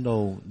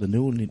Nintendo, the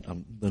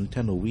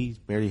Nintendo Wii,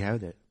 barely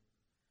have that.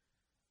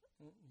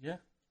 Yeah.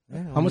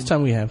 Yeah, How much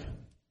time we have?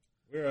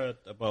 We're at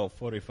about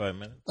 45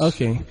 minutes.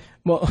 Okay.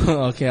 Well,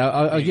 okay.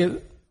 I'll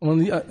get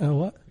only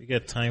what? We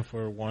get time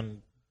for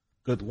one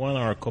good one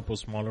or a couple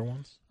smaller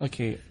ones.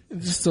 Okay,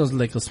 this was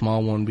like a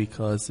small one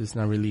because it's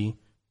not really.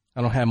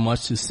 I don't have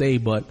much to say,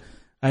 but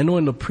I know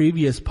in the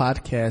previous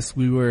podcast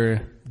we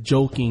were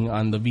joking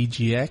on the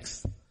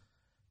VGX,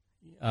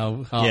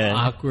 how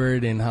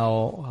awkward and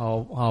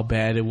how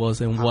bad it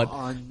was, and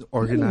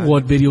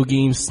what video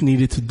games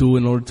needed to do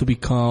in order to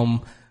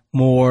become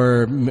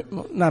more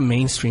not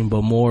mainstream,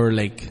 but more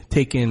like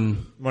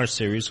taken more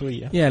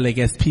seriously. Yeah. Yeah, like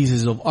as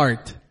pieces of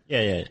art.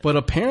 Yeah. But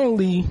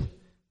apparently,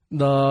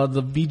 the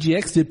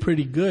VGX did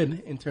pretty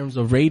good in terms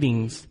of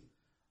ratings,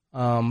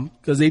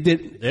 because they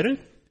did. Did it?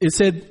 It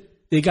said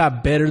they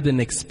got better than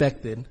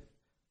expected.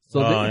 So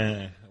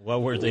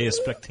what were they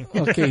expecting?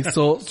 Okay,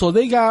 so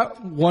they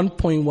got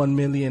 1.1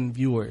 million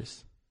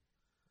viewers.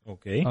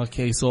 Okay.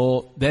 Okay,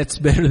 so that's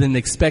better than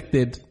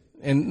expected,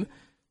 and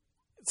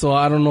So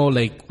I don't know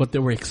like what they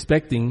were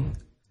expecting.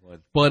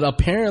 But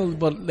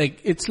apparently,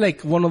 it's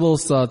like one of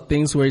those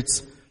things where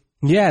it's,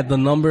 yeah, the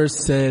number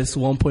says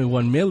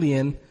 1.1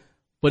 million,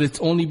 but it's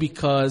only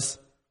because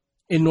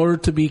in order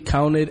to be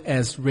counted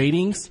as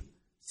ratings,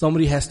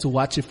 somebody has to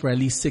watch it for at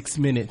least 6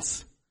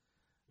 minutes.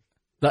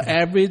 The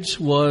average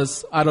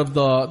was, out of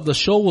the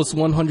show was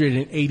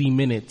 180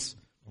 minutes.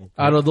 Okay.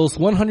 Out of those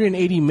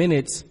 180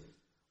 minutes,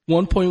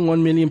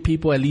 1.1 million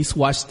people at least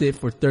watched it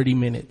for 30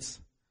 minutes.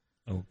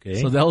 Okay.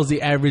 So that was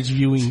the average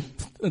viewing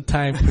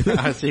time.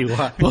 I see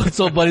why.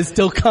 But it's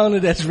still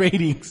counted as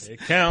ratings. It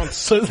counts.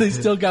 So they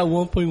still got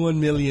 1.1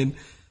 million.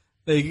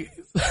 Like,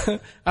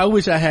 I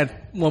wish I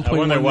had 1.1 I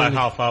wonder million. what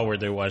half hour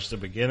they watched, the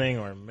beginning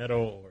or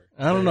middle or.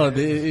 I don't know.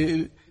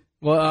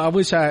 Well, I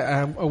wish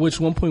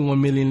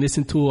 1.1 million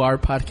listened to our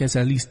podcast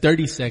at least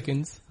 30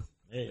 seconds.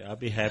 Hey, I'll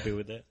be happy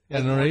with that.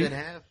 Yeah, no, right? More than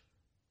half.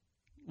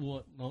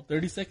 Well, no,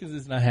 30 seconds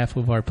is not half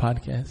of our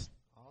podcast.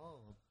 Oh,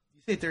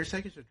 you say 30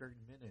 seconds or 30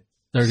 minutes?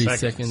 30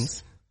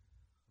 seconds.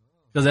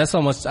 Because that's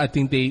how much I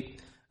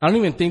don't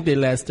even think they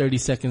last 30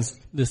 seconds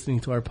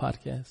listening to our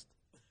podcast.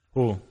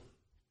 Who?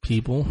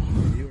 People.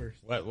 Viewers.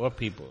 What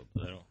people?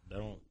 They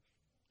don't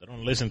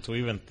listen to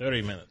even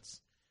 30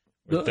 minutes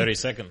or 30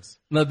 seconds.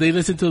 No, they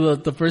listen to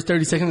the first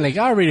 30 seconds like,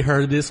 I already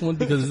heard this one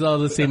because it's all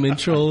the same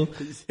intro.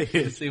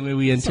 The same way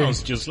we enter.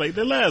 Sounds just like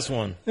the last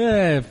one.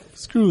 Yeah,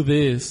 screw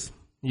this.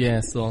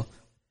 Yeah, so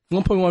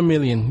 1.1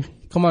 million.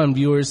 Come on,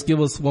 viewers, give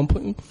us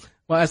 1.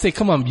 Well, I say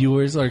come on,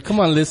 viewers, or come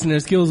on,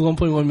 listeners, give us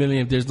 1.1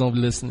 million if there's no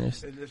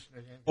listeners.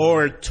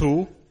 Or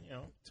 2.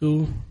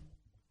 2.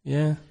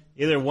 Yeah.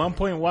 Either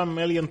 1.1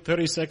 million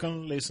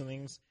 30-second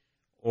listenings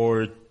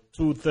or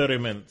 2 30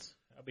 minutes.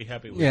 I'll be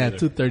happy with either.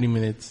 2 30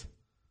 minutes.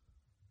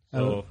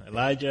 So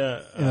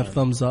Elijah And a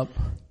thumbs up.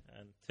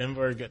 and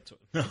Timber get to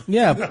no.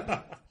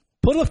 Yeah,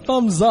 put a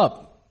thumbs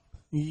up.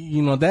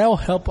 You know, that'll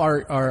help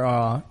our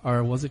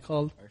what's it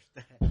called? Our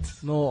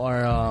stats. No,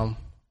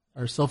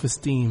 our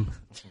self-esteem.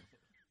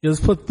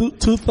 Just put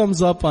 2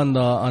 thumbs up on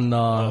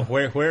the.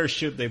 Where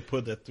should they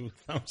put the 2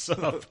 thumbs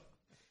up?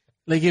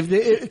 Like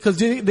because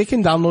they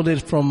can download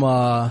it from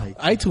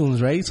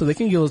iTunes, right? So they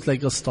can give us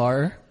like a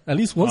star, at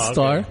least one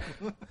star.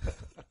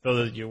 So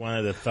that you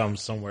wanted a thumb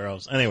somewhere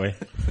else. Anyway,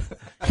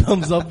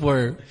 Thumbs up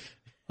where?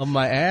 On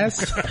my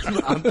ass?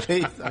 On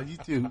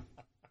YouTube.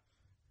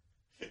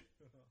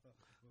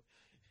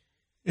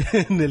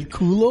 En el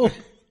culo?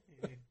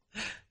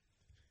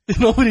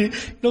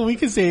 We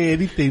can say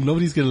anything.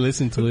 Nobody's gonna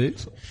listen to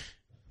it.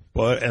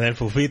 But en el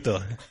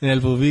fufito. En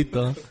el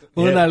fufito.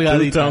 Una Yeah, 2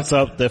 nalgadita. thumbs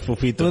up the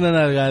fufito. Una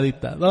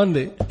nalgadita.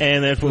 ¿Dónde?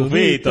 En el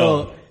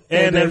fufito.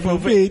 En el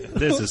fufito.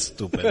 This is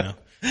stupid now.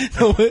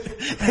 No,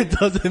 it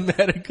doesn't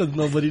matter because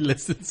nobody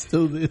listens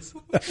to this.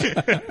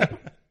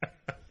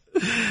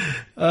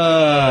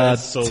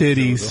 So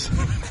Titties.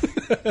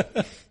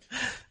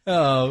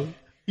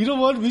 You know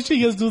what? We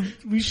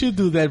should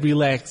do that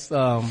relaxed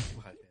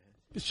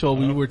show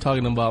we were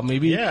talking about.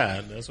 Maybe.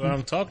 Yeah, that's what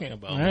I'm talking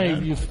about. All right,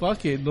 man. you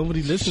fuck it.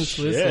 Nobody listens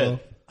to it, Shit. so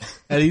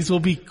at least we'll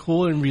be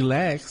cool and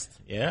relaxed.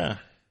 Yeah.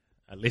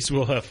 At least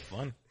we'll have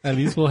fun. At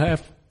least we'll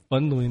have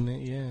fun doing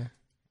it. Yeah.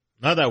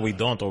 Not that we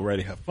don't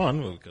already have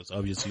fun, because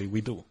obviously we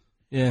do.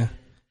 Yeah.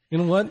 You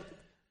know what?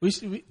 We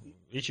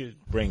should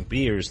bring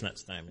beers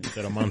next time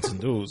instead of Mountain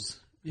Dews.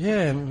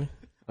 Yeah.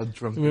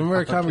 Remember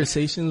our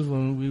conversations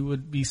when we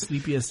would be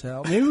sleepy as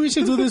hell? Maybe we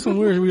should do this when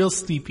we're real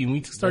sleepy.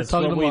 We start That's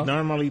talking what about. we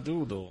normally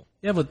do, though.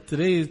 Yeah, but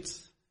today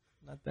it's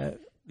not that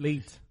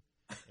late.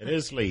 It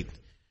is late.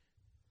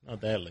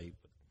 Not that late,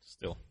 but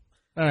still.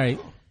 All right.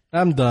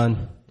 I'm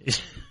done.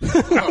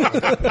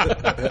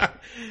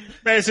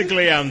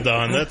 Basically, I'm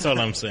done. That's all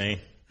I'm saying.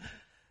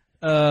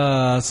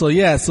 So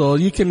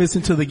you can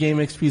listen to the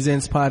GameX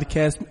Presents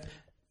podcast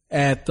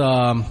at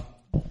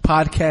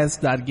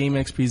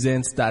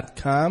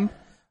podcast.gamexpresents.com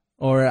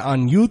or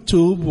on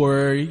YouTube,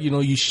 where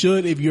you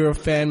should, if you're a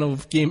fan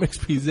of GameX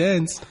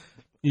Presents,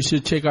 you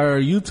should check our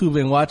YouTube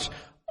and watch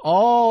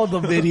all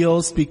the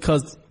videos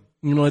because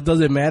it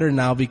doesn't matter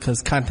now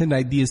because Content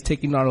ID is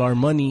taking all our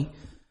money.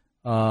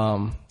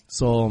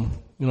 So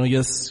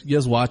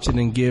just watch it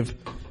and give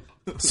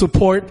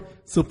support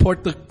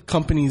the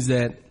companies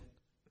that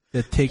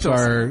take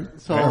our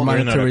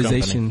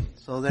monetization.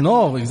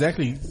 No,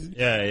 exactly.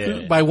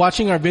 Yeah. By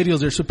watching our videos,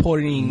 they're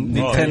supporting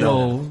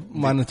Nintendo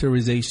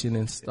monetization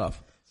and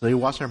stuff. So you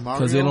watch our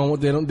Mario? Because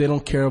they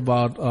don't care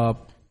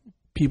about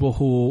people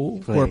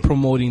who are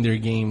promoting their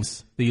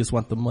games. They just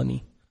want the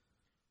money.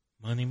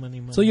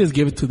 Money. So you just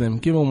give it to them.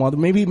 Give them all.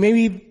 Maybe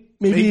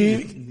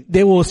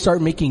they will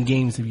start making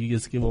games if you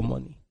just give them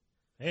money.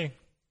 Hey,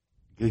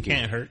 it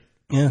can't hurt.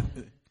 Yeah.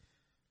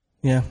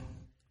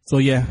 So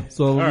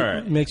All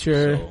right. make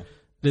sure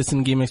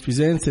listen to GameX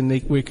Presents, and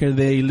where can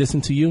they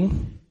listen to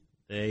you?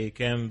 They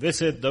can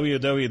visit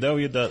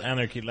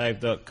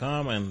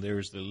www.anarchylive.com, and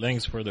there's the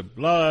links for the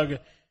blog,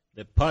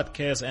 the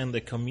podcast, and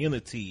the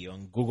community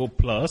on Google+.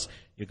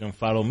 You can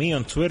follow me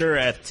on Twitter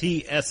at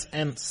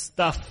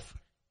TSNStuff.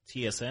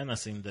 TSN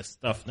as in the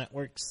Stuff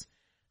Networks.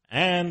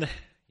 And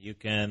you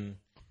can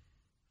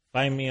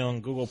find me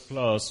on Google+,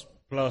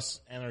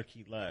 plus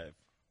Anarchy Live.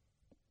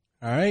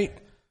 All right.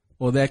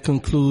 Well, that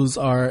concludes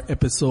our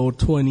episode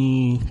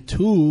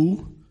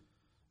 22.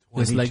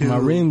 Just like my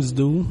rims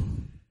do.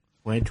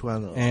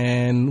 2012.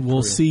 And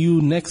we'll see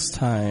you next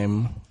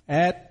time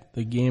at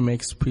the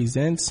GameX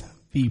Presents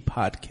the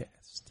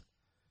podcast.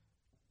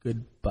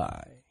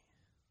 Goodbye.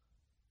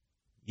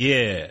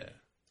 Yeah.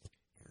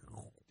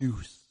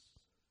 Deuce.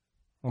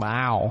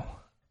 Wow.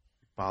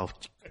 Wow.